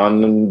turning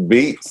on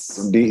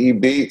beats, D.E.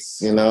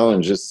 beats,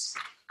 and just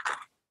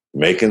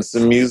making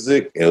some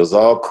music. It was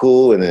all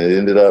cool, and it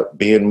ended up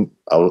being,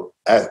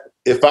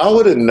 if I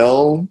would have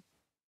known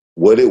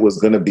what it was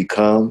going to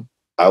become,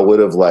 I would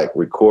have like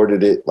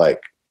recorded it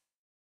like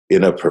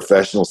in a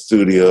professional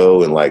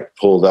studio and like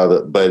pulled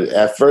out but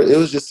at first it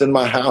was just in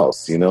my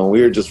house, you know.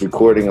 We were just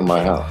recording in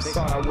my house.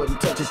 Thought I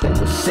wouldn't touch it, they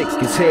were sick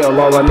as hell.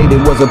 All I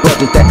needed was a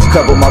budget that could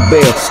cover my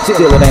bill.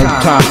 Still it ain't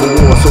time for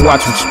war, so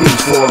watch what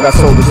speaks for. Got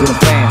soldiers in the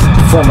band,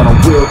 performing on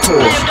real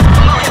tours.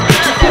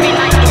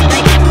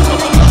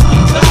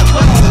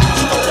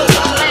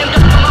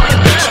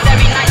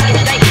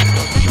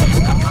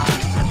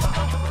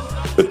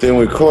 But then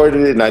we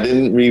recorded it, and I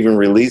didn't even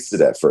release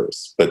it at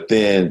first. But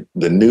then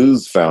the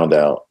news found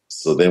out.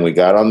 So then we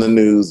got on the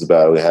news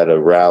about it. We had a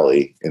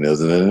rally, and it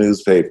was in the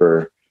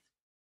newspaper.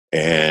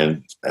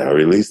 And I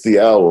released the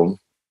album,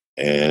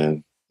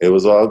 and it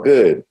was all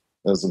good. It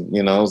was,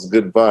 you know, it was a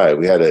good vibe.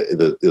 We had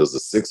it was a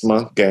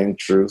 6-month gang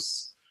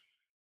truce.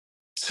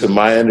 To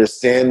my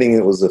understanding,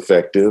 it was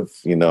effective.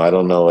 You know, I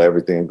don't know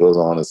everything that goes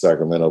on in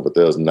Sacramento, but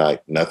there was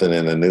nothing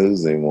in the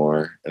news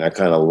anymore. And that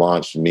kind of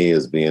launched me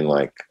as being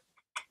like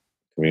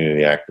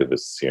community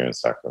activists here in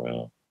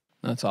Sacramento.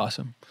 That's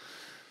awesome.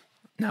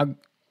 Now,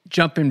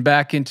 jumping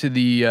back into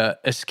the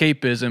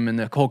escapism and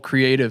the whole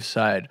creative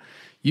side,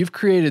 you've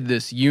created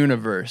this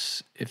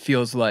universe, it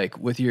feels like,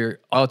 with your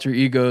alter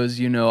egos,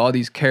 you know, all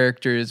these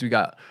characters. We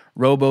got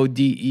Robo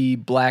DE,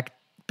 Black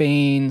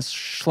Bane,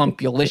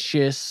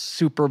 Schlumpulicious,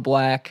 Super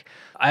Black.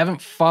 I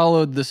haven't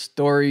followed the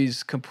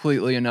stories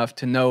completely enough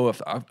to know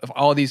if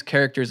all these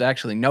characters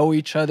actually know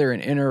each other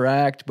and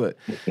interact, but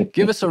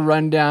give us a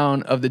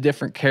rundown of the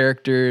different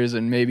characters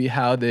and maybe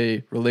how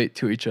they relate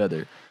to each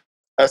other.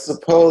 I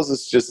suppose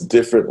it's just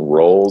different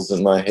roles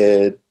in my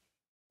head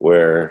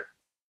where,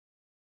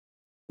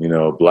 you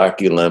know,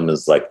 Blackie Lem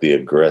is like the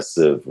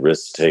aggressive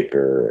risk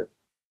taker.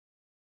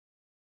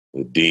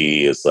 The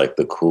D is like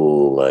the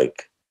cool,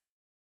 like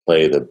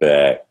play the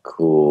back,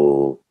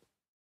 cool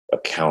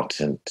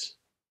accountant.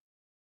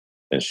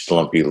 And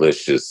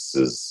Schlumpulicious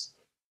is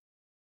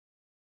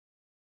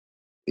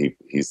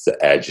he's the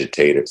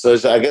agitator. So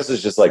I guess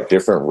it's just like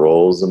different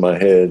roles in my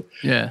head.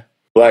 Yeah.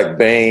 Black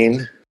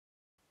Bane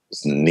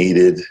is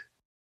needed.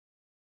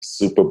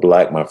 Super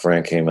Black, my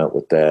friend came up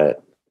with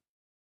that.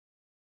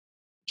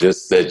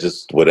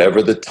 Just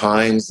whatever the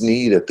times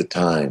need at the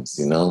times,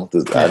 you know.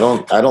 I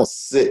don't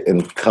sit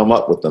and come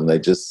up with them.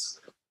 The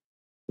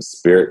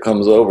spirit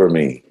comes over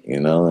me,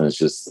 you know, and it's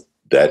just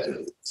that's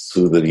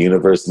who the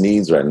universe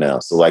needs right now.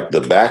 So like the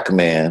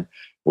Backman,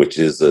 which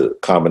is a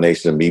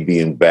combination of me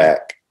being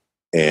back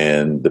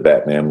and the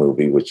Batman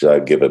movie, which I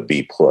give a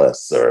B+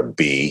 or a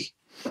B.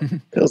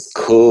 It was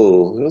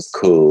cool.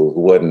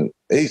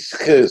 He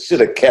should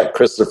have kept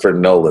Christopher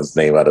Nolan's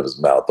name out of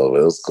his mouth, though.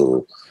 It was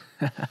cool.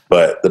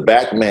 But the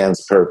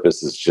Backman's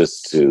purpose is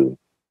just to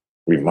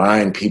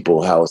remind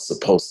people how it's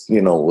supposed,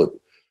 you know,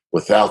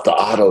 without the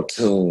auto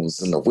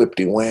tunes and the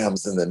whipty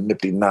whams and the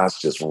nippy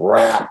knots, just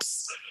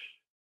raps.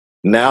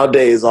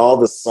 Nowadays, all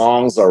the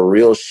songs are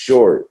real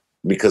short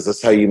because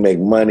that's how you make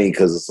money,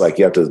 because it's like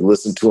you have to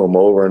listen to them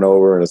over and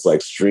over, and it's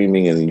like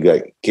streaming, and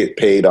you get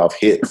paid off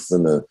hits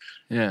and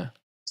yeah.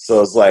 So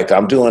it's like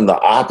I'm doing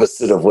the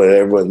opposite of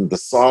whatever. The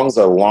songs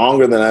are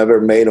longer than I've ever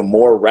made and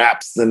more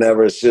raps than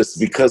ever. It's just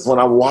because when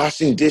I'm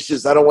washing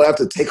dishes, I don't have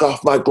to take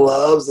off my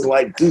gloves and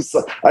like do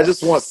something. I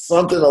just want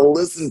something to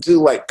listen to,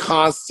 like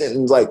constant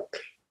and like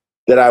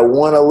that I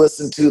want to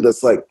listen to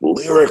that's like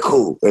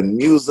lyrical and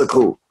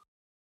musical.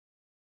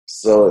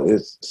 So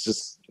it's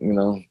just, you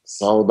know,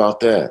 it's all about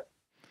that.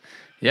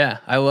 Yeah,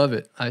 I love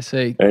it. I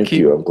say, thank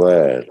you. I'm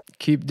glad.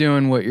 Keep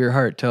doing what your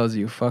heart tells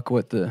you. Fuck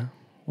what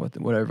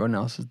everyone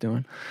else is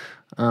doing.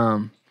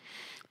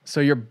 So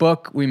your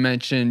book, we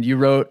mentioned, you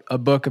wrote a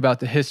book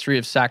about the history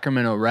of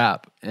Sacramento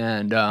rap.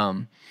 And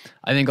I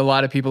think a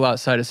lot of people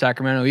outside of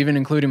Sacramento, even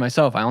including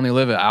myself, I only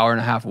live an hour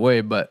and a half away,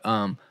 but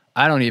I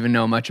don't even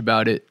know much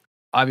about it.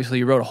 Obviously,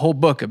 you wrote a whole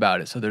book about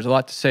it, so there's a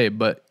lot to say.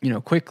 But, you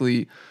know,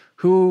 quickly,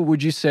 who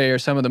would you say are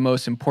some of the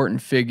most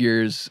important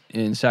figures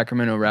in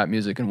Sacramento rap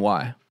music and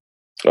why?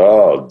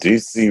 Oh,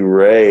 DC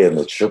Ray and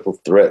the Triple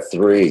Threat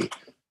 3.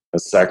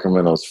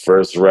 Sacramento's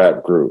first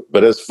rap group.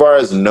 But as far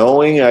as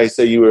knowing, I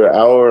say you were an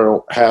hour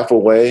and a half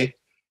away.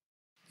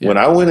 Yeah. When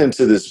I went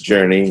into this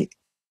journey,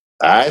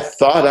 I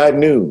thought I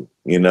knew,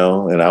 you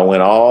know, and I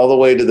went all the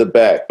way to the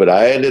back. But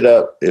I ended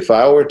up, if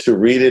I were to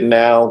read it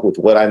now with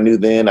what I knew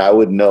then, I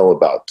would know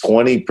about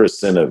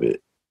 20% of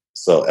it.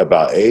 So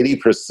about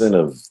 80%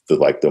 of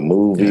the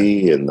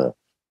movie and the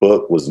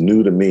book was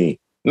new to me.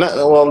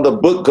 The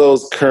book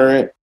goes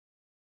current.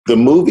 The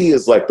movie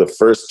is like the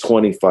first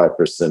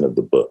 25% of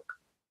the book.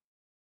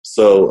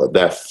 So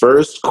that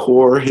first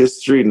core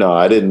history, no,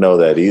 I didn't know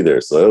that either.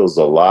 So it was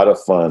a lot of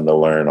fun to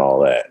learn all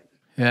that.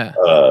 Yeah.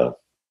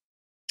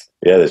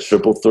 The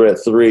Triple Threat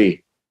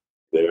 3,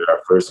 they're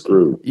our first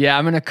group. Yeah,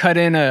 I'm gonna cut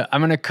in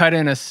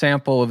a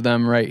sample of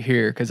them right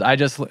here because I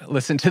just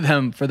listened to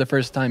them for the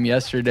first time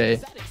yesterday.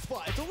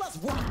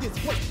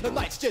 The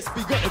night's just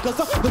begun, cause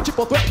the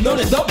triple threat known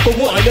as number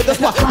one. And that's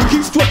why you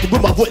keep struggling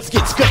when my voice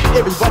gets cut.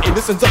 Everybody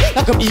listens up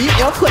like I'm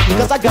E.L. Clinton,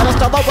 cause I got a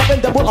style of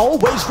weapon that will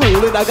always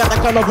rule. And I got that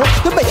kind of voice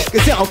to make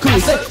it sound cool.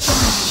 Say,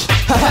 shh,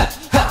 ha ha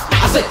ha.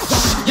 I say,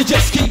 shh, you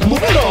just keep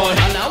moving on.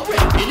 I'm now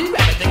ready, really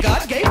rapid, that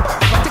God gave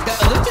birth. I take that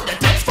illusion, that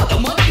text for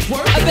the money.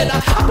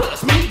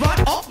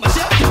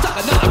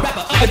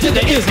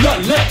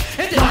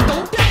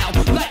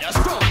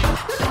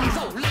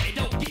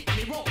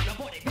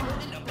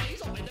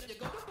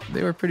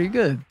 they were pretty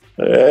good.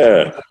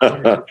 Yeah.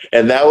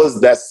 And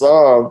that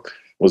song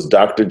was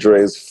Dr.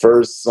 Dre's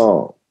first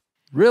song.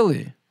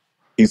 Really?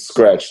 He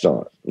scratched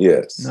on it.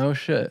 Yes. No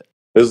shit.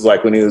 This is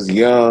like when he was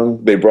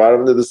young. They brought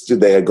him to the studio.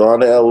 They had gone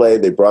to LA.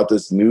 They brought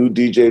this new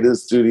DJ to the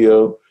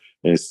studio.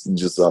 And it's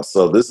just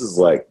so this is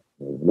like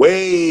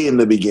way in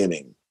the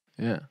beginning.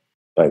 Yeah.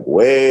 Like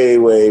way.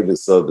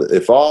 So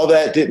if all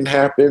that didn't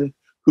happen,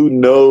 who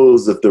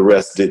knows if the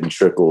rest didn't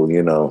trickle,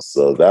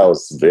 So that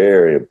was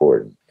very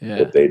important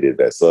that they did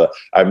that. So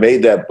I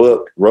made that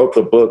book, wrote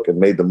the book, and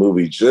made the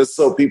movie just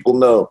so people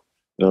know.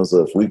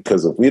 So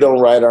if we don't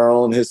write our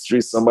own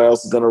history, somebody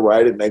else is going to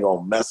write it, and they're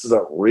going to mess it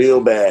up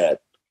real bad.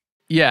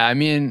 Yeah, I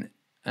mean,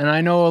 and I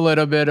know a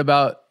little bit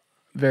about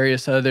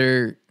various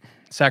other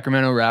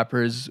Sacramento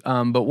rappers,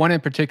 but one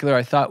in particular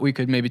I thought we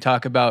could maybe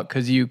talk about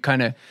because you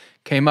kind of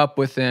came up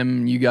with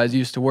him. You guys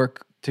used to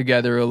work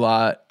together a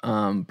lot.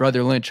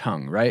 Brother Lynch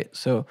Hung, right?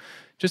 So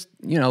just,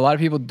 a lot of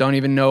people don't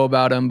even know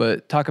about him,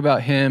 but talk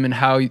about him and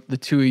how the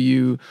two of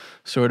you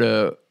sort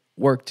of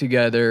worked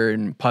together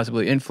and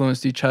possibly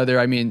influenced each other.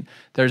 I mean,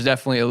 there's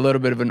definitely a little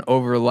bit of an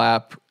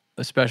overlap,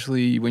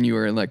 especially when you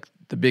were in like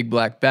the Big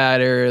Black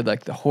Batter,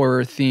 like the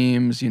horror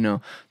themes,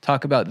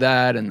 talk about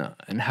that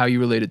and how you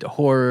related to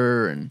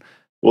horror. And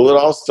well, it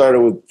all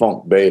started with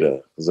Funk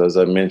Beta, because as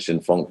I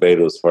mentioned, Funk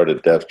Beta was part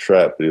of Death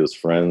Trap, but he was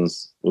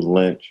friends with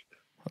Lynch.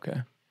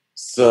 Okay.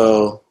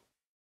 So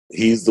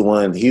he's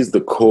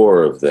the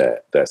core of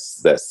that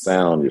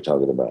sound you're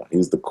talking about.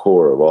 He's the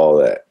core of all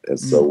that. And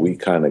so we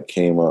kind of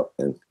came up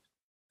and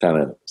kind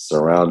of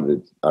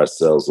surrounded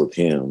ourselves with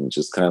him.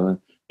 Just kind of,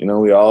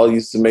 we all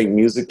used to make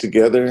music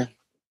together.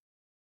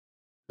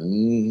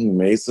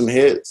 Made some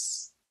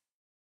hits.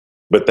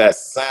 But that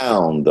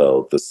sound,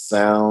 though,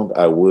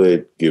 I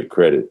would give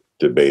credit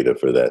to Beta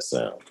for that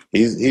sound.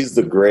 He's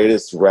the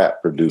greatest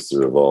rap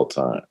producer of all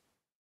time.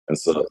 And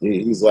so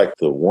he's like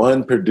the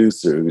one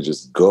producer who could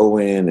just go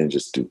in and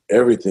just do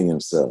everything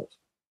himself.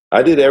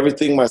 I did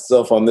everything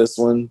myself on this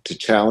one to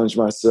challenge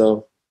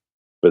myself.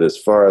 But as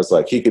far as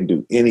like he could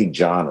do any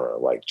genre,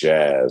 like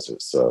jazz or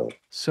so.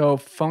 So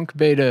Funk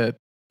Beta,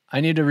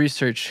 I need to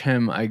research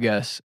him, I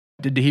guess.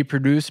 Did he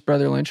produce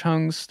Brother Lynch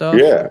Hung's stuff?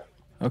 Yeah.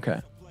 Okay.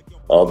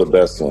 All the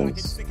best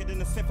ones.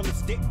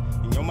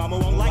 Your mama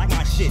won't like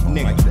my shit,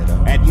 nigga.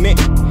 Admit,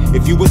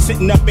 if you was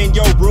sitting up in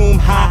your room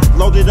high,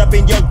 loaded up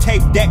in your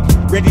tape deck,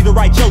 ready to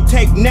write your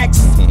tape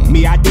next.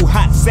 Me, I do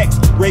hot sex,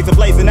 razor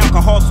blazing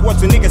alcohol,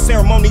 swords and nigga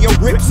ceremonial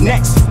rips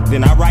next.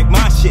 Then I write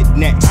my shit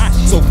next.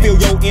 So feel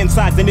your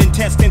insides and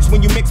intestines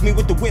when you mix me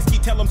with the whiskey.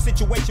 Tell them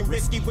situation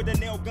risky with a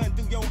nail gun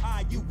through your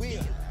eye, you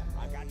will.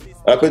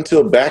 Up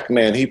until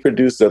Backman, he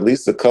produced at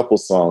least a couple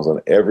songs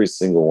on every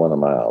single one of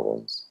my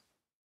albums.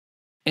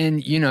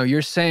 And,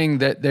 you're saying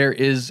that there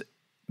is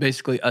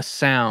basically a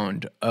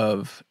sound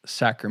of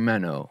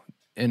Sacramento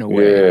in a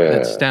way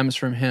that stems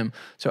from him.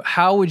 So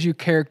how would you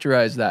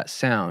characterize that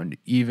sound?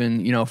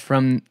 Even,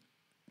 from,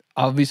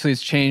 obviously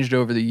it's changed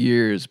over the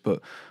years,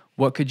 but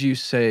what could you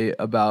say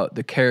about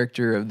the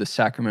character of the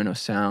Sacramento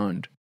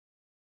sound?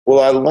 Well,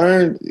 I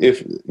learned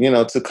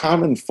to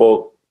common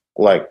folk,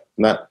 like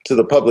not to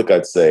the public,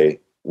 I'd say,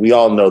 we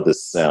all know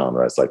this sound,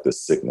 right? It's like the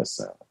sickness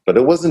sound. But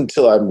it wasn't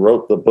until I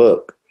wrote the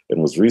book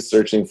and was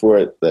researching for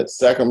it that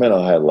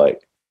Sacramento had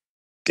like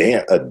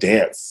a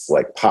dance,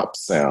 like pop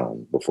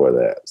sound before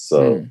that.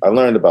 So I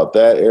learned about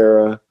that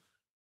era,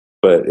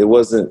 but it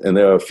wasn't, and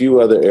there are a few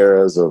other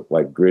eras of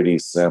like gritty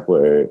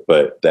sampler area,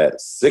 but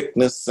that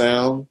sickness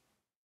sound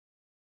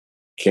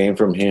came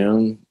from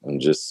him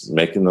and just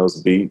making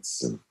those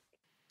beats. And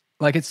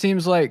like, it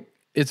seems like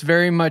it's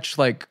very much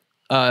like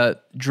a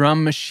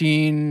drum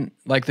machine,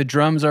 like the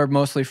drums are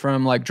mostly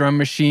from like drum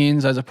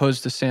machines as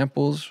opposed to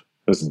samples.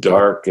 It's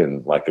dark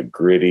and like a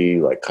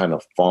gritty, like kind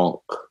of funk.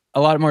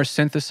 A lot more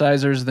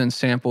synthesizers than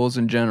samples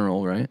in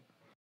general, right?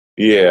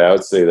 Yeah, I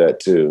would say that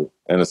too.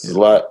 And it's a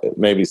lot,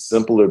 maybe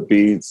simpler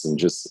beats and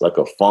just like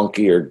a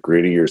funkier,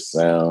 grittier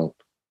sound.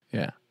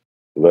 Yeah.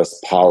 Less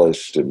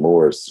polished and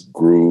more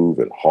groove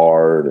and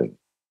hard and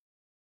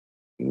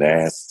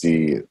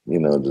nasty,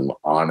 just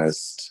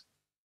honest.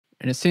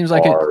 And it seems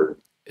like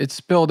it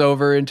spilled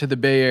over into the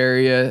Bay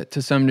Area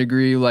to some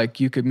degree. Like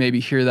you could maybe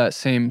hear that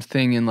same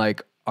thing in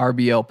like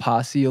RBL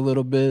Posse a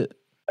little bit.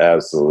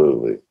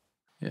 Absolutely.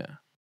 Yeah.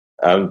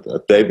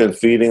 They've been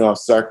feeding off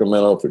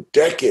Sacramento for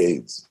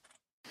decades.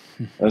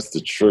 That's the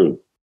truth.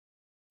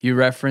 You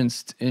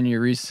referenced in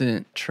your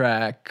recent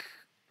track,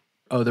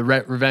 the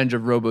Revenge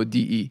of Robo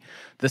D.E,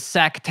 the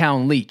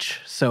Sacktown Leech.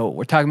 So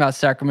we're talking about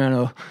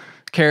Sacramento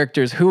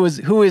characters. Who is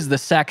the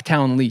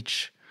Sacktown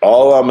Leech?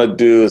 All I'm going to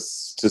do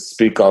is to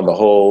speak on the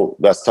whole,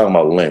 that's talking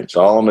about Lynch.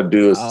 All I'm going to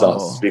do is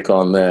speak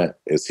on that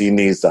is he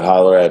needs to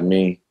holler at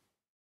me.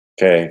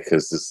 Okay,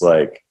 because it's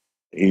like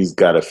he's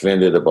got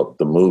offended about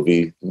the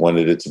movie,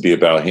 wanted it to be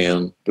about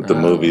him, but the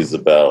movie's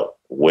about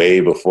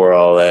way before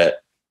all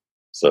that.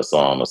 So that's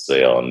all I'm going to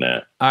say on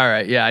that. All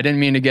right, yeah, I didn't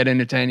mean to get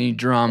into any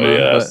drama.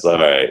 Yeah, that's all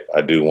right.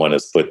 I do want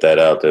to put that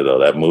out there, though.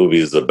 That movie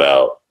is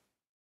about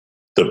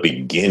the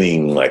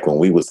beginning, like when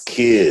we was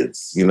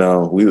kids, you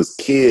know, we was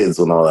kids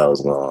when all that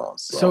was going on.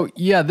 So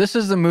yeah, this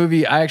is the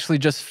movie. I actually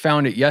just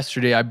found it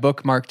yesterday. I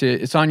bookmarked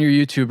it. It's on your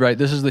YouTube, right?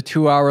 This is the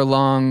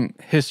 2-hour-long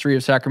History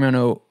of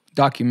Sacramento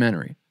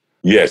documentary.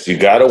 Yes, you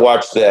got to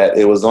watch that.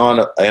 It was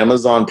on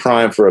Amazon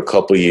Prime for a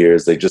couple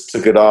years. They just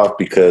took it off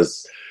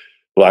because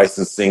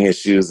licensing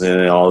issues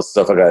and all the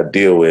stuff I got to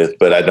deal with.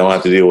 But I don't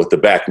have to deal with the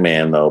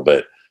Backman though.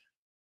 But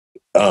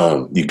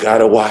you got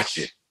to watch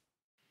it.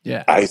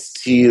 Yeah,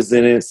 Ice-T is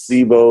in it.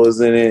 Sibo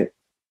is in it.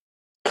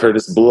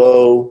 Curtis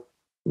Blow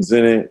is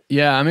in it.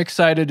 Yeah, I'm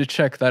excited to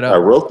check that out. I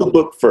wrote the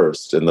book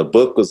first, and the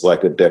book was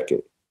like a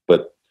decade.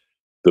 But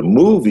the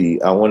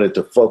movie, I wanted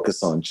to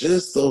focus on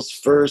just those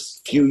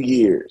first few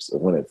years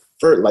of when it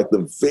first, like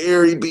the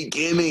very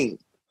beginning.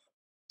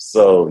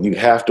 So you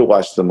have to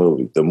watch the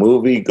movie. The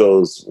movie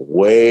goes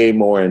way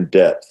more in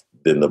depth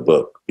than the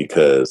book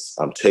because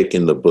I'm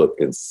taking the book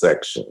in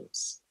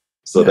sections.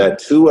 So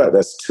that's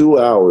 2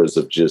 hours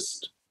of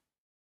just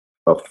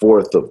a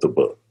fourth of the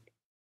book.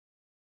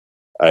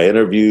 I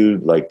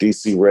interviewed like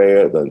DC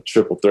Ray, the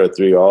Triple Threat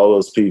 3, all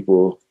those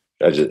people.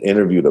 I just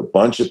interviewed a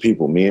bunch of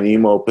people. Me and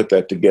Emo put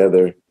that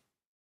together.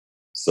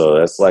 So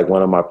that's like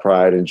one of my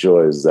pride and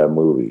joys is that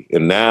movie.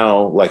 And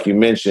now, like you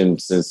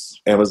mentioned,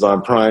 since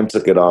Amazon Prime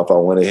took it off, I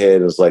went ahead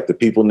and was like, the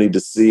people need to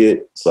see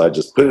it. So I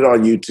just put it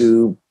on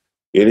YouTube.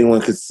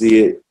 Anyone could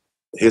see it.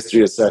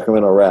 History of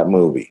Sacramento rap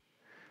movie.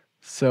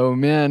 So,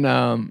 man,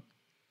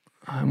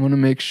 I want to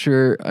make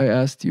sure I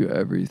asked you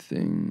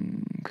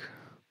everything.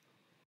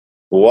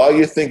 While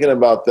you're thinking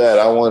about that,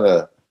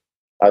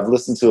 I've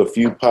listened to a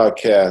few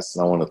podcasts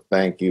and I want to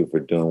thank you for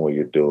doing what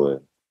you're doing.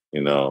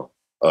 You know,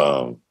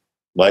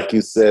 like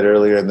you said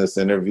earlier in this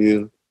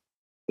interview,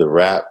 the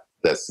rap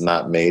that's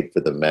not made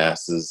for the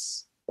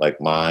masses like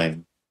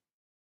mine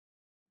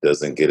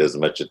doesn't get as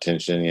much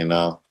attention, you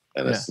know,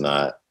 and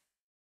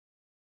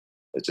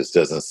it just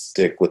doesn't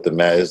stick with the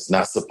mass. It's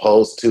not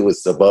supposed to.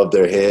 It's above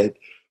their head.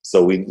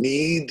 So we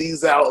need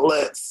these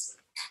outlets,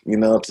 you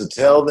know, to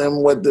tell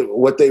them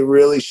what they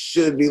really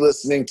should be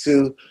listening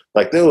to.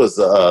 Like there was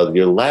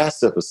your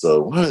last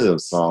episode, one of them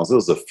songs, it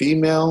was a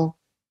female.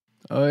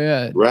 Oh,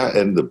 yeah. Right,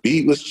 and the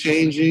beat was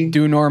changing.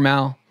 Do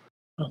normal.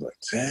 I'm like,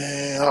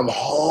 damn, I'm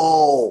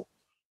home.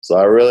 So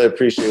I really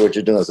appreciate what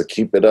you're doing. So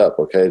keep it up,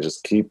 okay?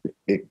 Just keep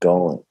it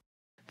going.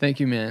 Thank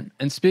you, man.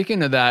 And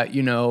speaking of that,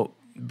 you know,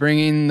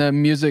 bringing the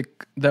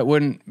music that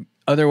wouldn't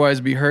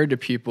otherwise be heard to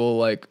people,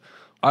 like,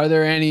 are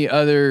there any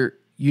other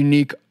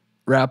unique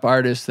rap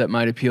artists that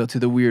might appeal to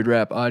the weird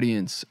rap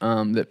audience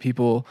that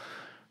people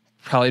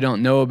probably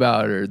don't know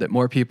about or that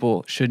more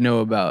people should know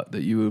about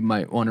that you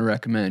might want to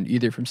recommend,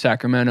 either from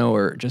Sacramento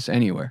or just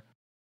anywhere?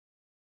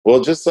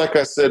 Well, just like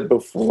I said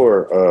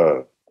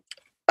before,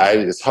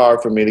 it's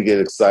hard for me to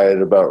get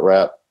excited about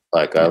rap.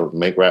 Like I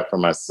make rap for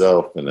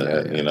myself and,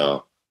 you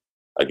know,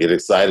 I get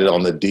excited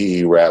on the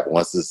D.E rap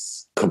once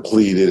it's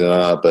completed.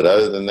 But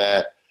other than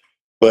that,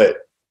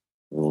 but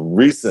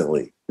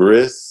recently,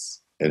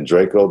 Briss and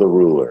Draco the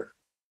Ruler.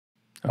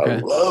 Okay. I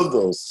love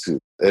those two.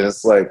 And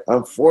it's like,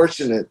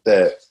 unfortunate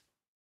that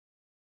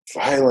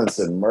violence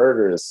and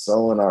murder is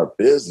so in our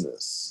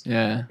business.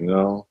 Yeah. You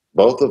know,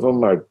 both of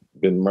them are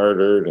been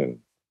murdered, and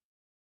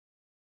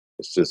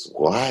it's just,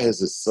 why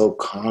is it so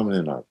common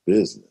in our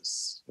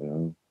business? You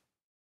know?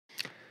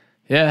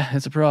 Yeah,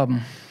 it's a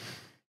problem.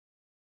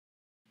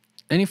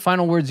 Any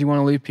final words you want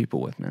to leave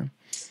people with, man?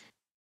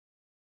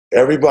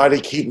 Everybody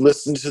keep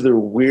listening to the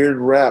Weird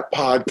Rap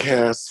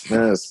podcast,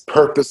 man. It's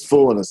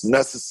purposeful and it's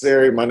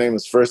necessary. My name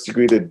is First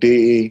Degree The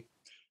D.E.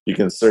 You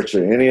can search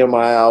for any of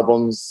my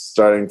albums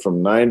starting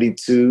from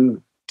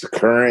 92 to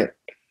current.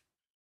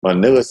 My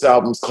newest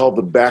album's called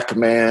The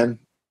Backman.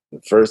 The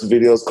first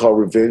video is called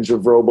Revenge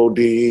of Robo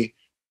D.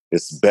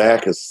 It's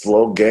back as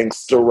slow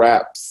gangster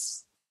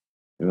raps.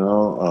 You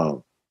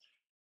know,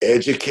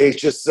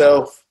 educate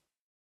yourself,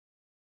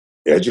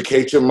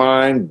 educate your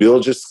mind,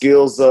 build your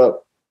skills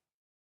up.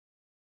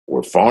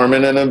 We're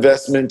forming an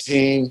investment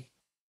team.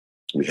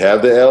 We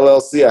have the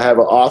LLC. I have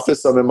an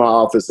office. I'm in my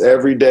office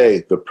every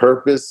day. The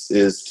purpose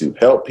is to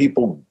help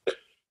people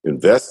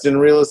invest in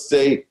real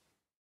estate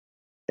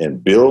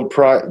and build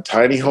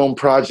tiny home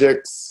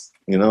projects.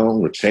 You know,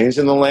 we're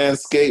changing the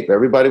landscape.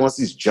 Everybody wants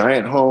these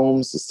giant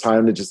homes. It's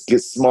time to just get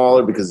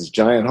smaller because these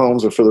giant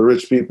homes are for the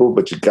rich people,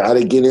 but you got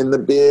to get in the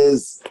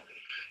biz.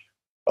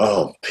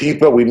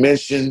 People, we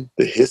mentioned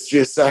the History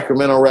of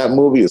Sacramento rap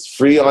movie is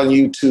free on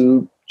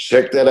YouTube.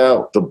 Check that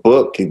out. The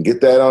book, can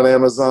get that on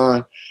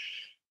Amazon.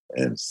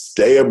 And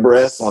stay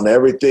abreast on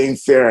everything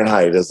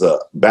Fahrenheit. There's a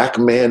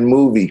Backman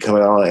movie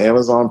coming out on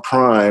Amazon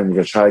Prime. We're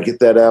going to try to get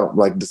that out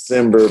like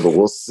December, but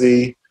we'll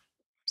see.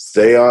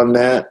 Stay on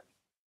that.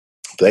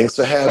 Thanks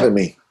for having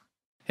me.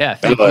 Yeah,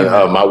 thank you.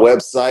 My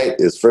website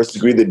is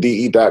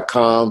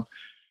firstdegreethede.com.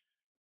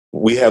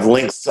 We have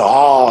links to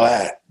all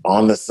that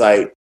on the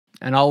site.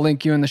 And I'll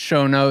link you in the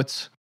show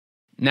notes.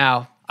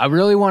 Now, I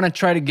really want to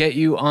try to get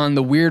you on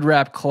the Weird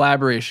Rap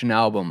collaboration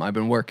album I've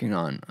been working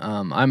on.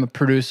 I'm a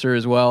producer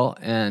as well,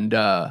 and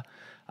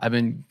I've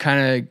been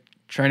kind of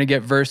trying to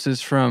get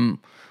verses from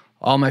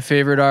all my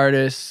favorite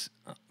artists,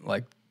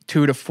 like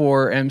 2 to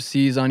 4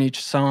 MCs on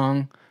each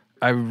song.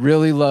 I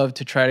really love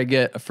to try to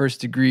get a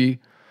First Degree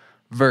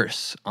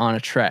verse on a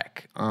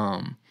track.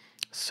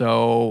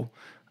 So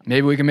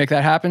maybe we can make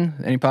that happen.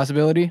 Any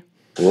possibility?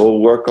 We'll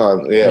work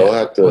on. We'll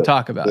have to. We'll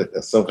talk about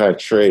it. Some kind of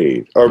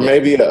trade, or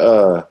maybe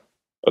a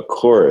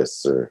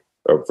chorus or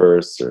a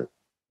verse. Or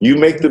you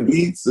make the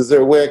beats. Is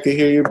there a way I can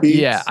hear your beats?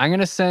 Yeah, I'm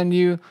gonna send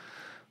you.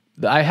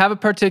 I have a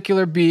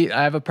particular beat.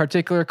 I have a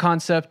particular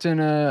concept,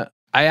 and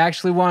I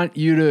actually want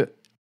you to,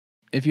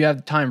 if you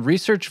have time,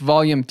 research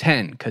Volume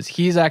 10 because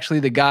he's actually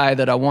the guy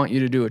that I want you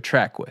to do a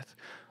track with.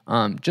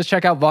 Just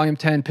check out Volume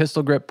 10,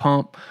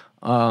 Pistolgrip-Pump.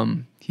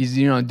 He's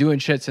doing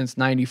shit since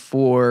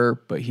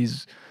 '94, but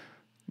he's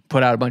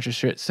put out a bunch of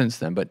shit since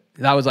then. But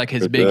that was like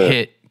his big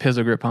hit,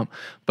 Pistolgrip-Pump.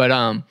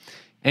 But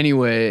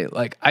anyway,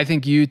 like I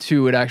think you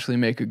two would actually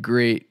make a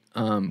great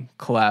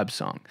collab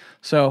song.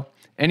 So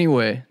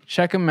anyway,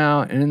 check him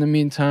out, and in the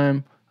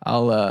meantime,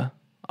 I'll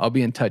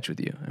be in touch with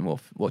you, and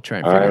we'll try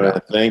and figure it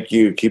out. Thank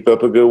you. Keep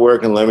up a good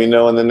work, and let me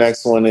know when the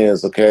next one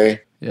is.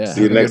 Okay. Yeah.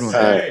 See you next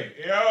time. Hey,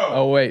 yo.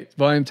 Oh wait,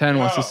 Volume 10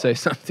 wants to say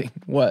something.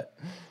 What?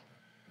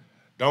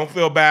 Don't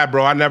feel bad,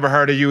 bro. I never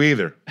heard of you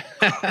either.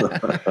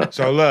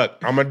 So look,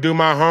 I'm gonna do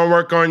my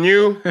homework on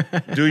you.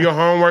 Do your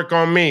homework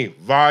on me.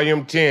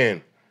 Volume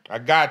 10. I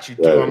got you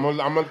too.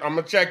 I'm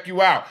gonna check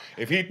you out.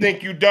 If he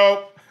think you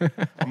dope,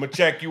 I'm gonna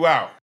check you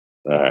out.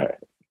 All right.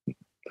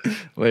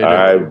 Later. All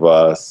right,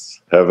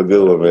 boss. Have a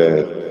good one,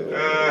 man.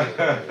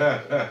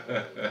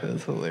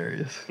 That's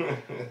hilarious.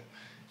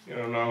 You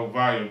don't know who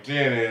Volume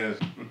 10 is.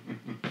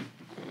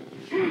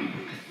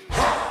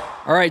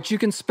 All right, you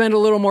can spend a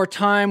little more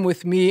time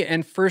with me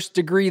and First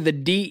Degree The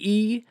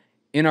D.E.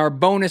 in our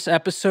bonus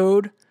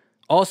episode,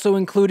 also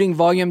including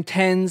Volume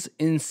 10's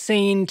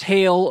insane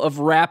tale of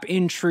rap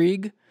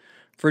intrigue.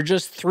 For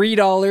just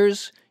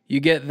 $3, you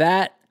get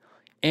that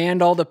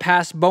and all the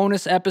past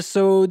bonus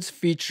episodes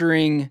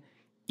featuring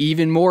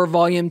even more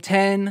Volume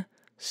 10,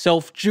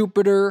 Self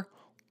Jupiter,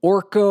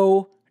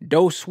 Orco,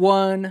 Dose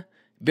 1,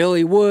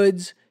 Billy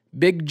Woods,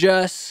 Big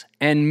Juss,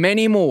 and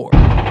many more.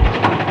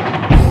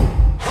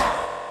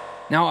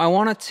 Now, I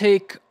want to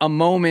take a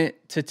moment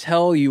to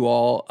tell you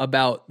all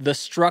about the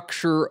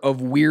structure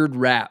of weird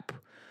rap.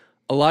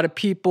 A lot of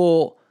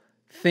people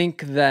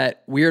think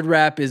that weird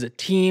rap is a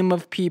team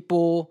of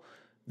people.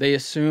 They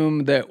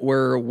assume that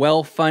we're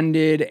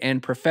well-funded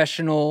and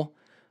professional,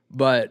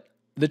 but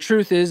the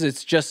truth is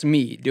it's just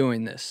me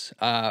doing this.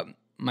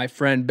 My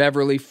friend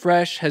Beverly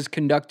Fresh has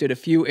conducted a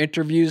few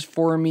interviews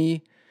for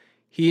me.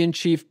 He and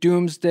Chief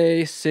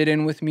Doomsday sit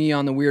in with me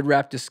on the Weird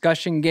Rap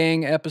Discussion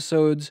Gang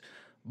episodes,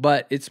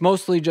 but it's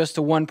mostly just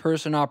a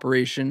one-person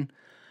operation.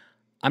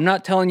 I'm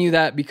not telling you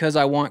that because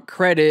I want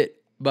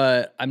credit,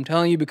 but I'm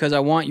telling you because I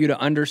want you to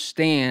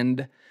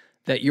understand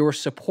that your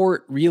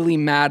support really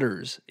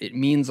matters. It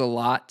means a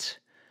lot.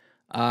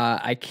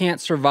 I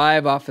can't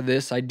survive off of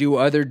this. I do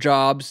other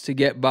jobs to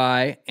get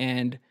by,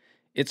 and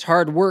it's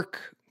hard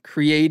work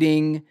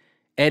creating,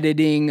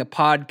 editing a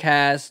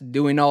podcast,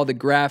 doing all the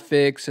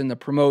graphics and the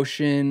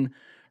promotion,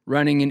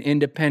 running an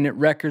independent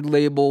record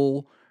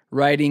label,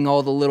 writing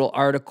all the little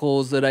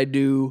articles that I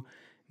do,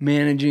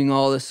 managing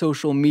all the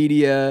social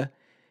media,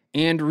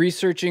 and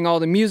researching all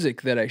the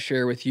music that I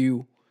share with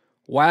you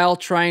while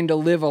trying to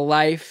live a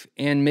life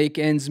and make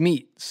ends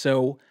meet.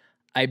 So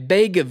I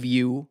beg of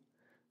you,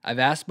 I've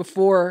asked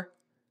before,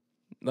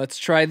 let's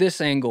try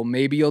this angle.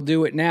 Maybe you'll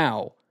do it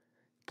now.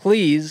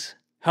 Please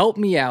help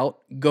me out.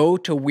 Go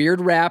to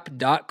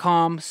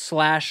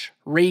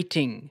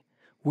weirdrap.com/rating.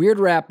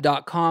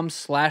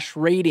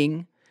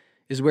 Weirdrap.com/rating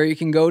is where you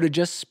can go to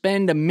just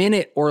spend a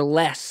minute or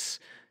less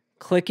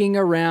clicking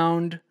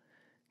around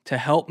to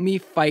help me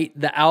fight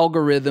the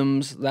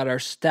algorithms that are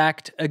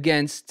stacked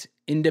against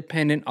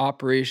independent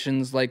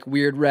operations like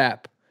Weird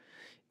Rap.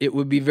 It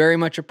would be very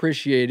much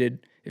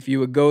appreciated if you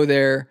would go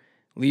there,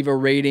 leave a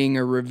rating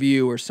or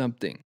review or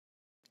something.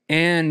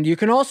 And you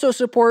can also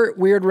support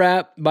Weird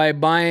Rap by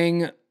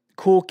buying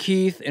Kool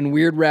Keith and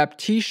Weird Rap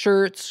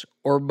t-shirts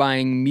or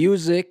buying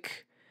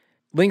music.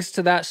 Links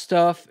to that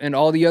stuff and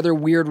all the other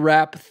Weird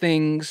Rap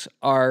things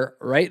are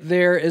right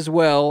there as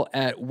well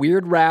at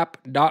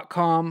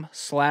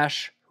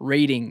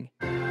weirdrap.com/rating.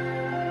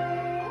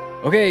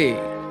 Okay,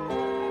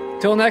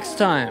 till next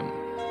time,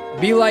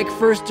 be like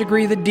First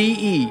Degree The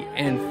D.E.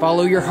 and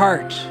follow your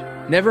heart.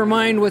 Never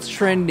mind what's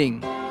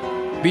trending.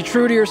 Be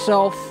true to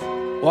yourself,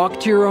 walk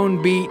to your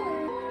own beat,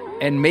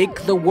 and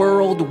make the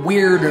world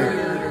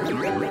weirder.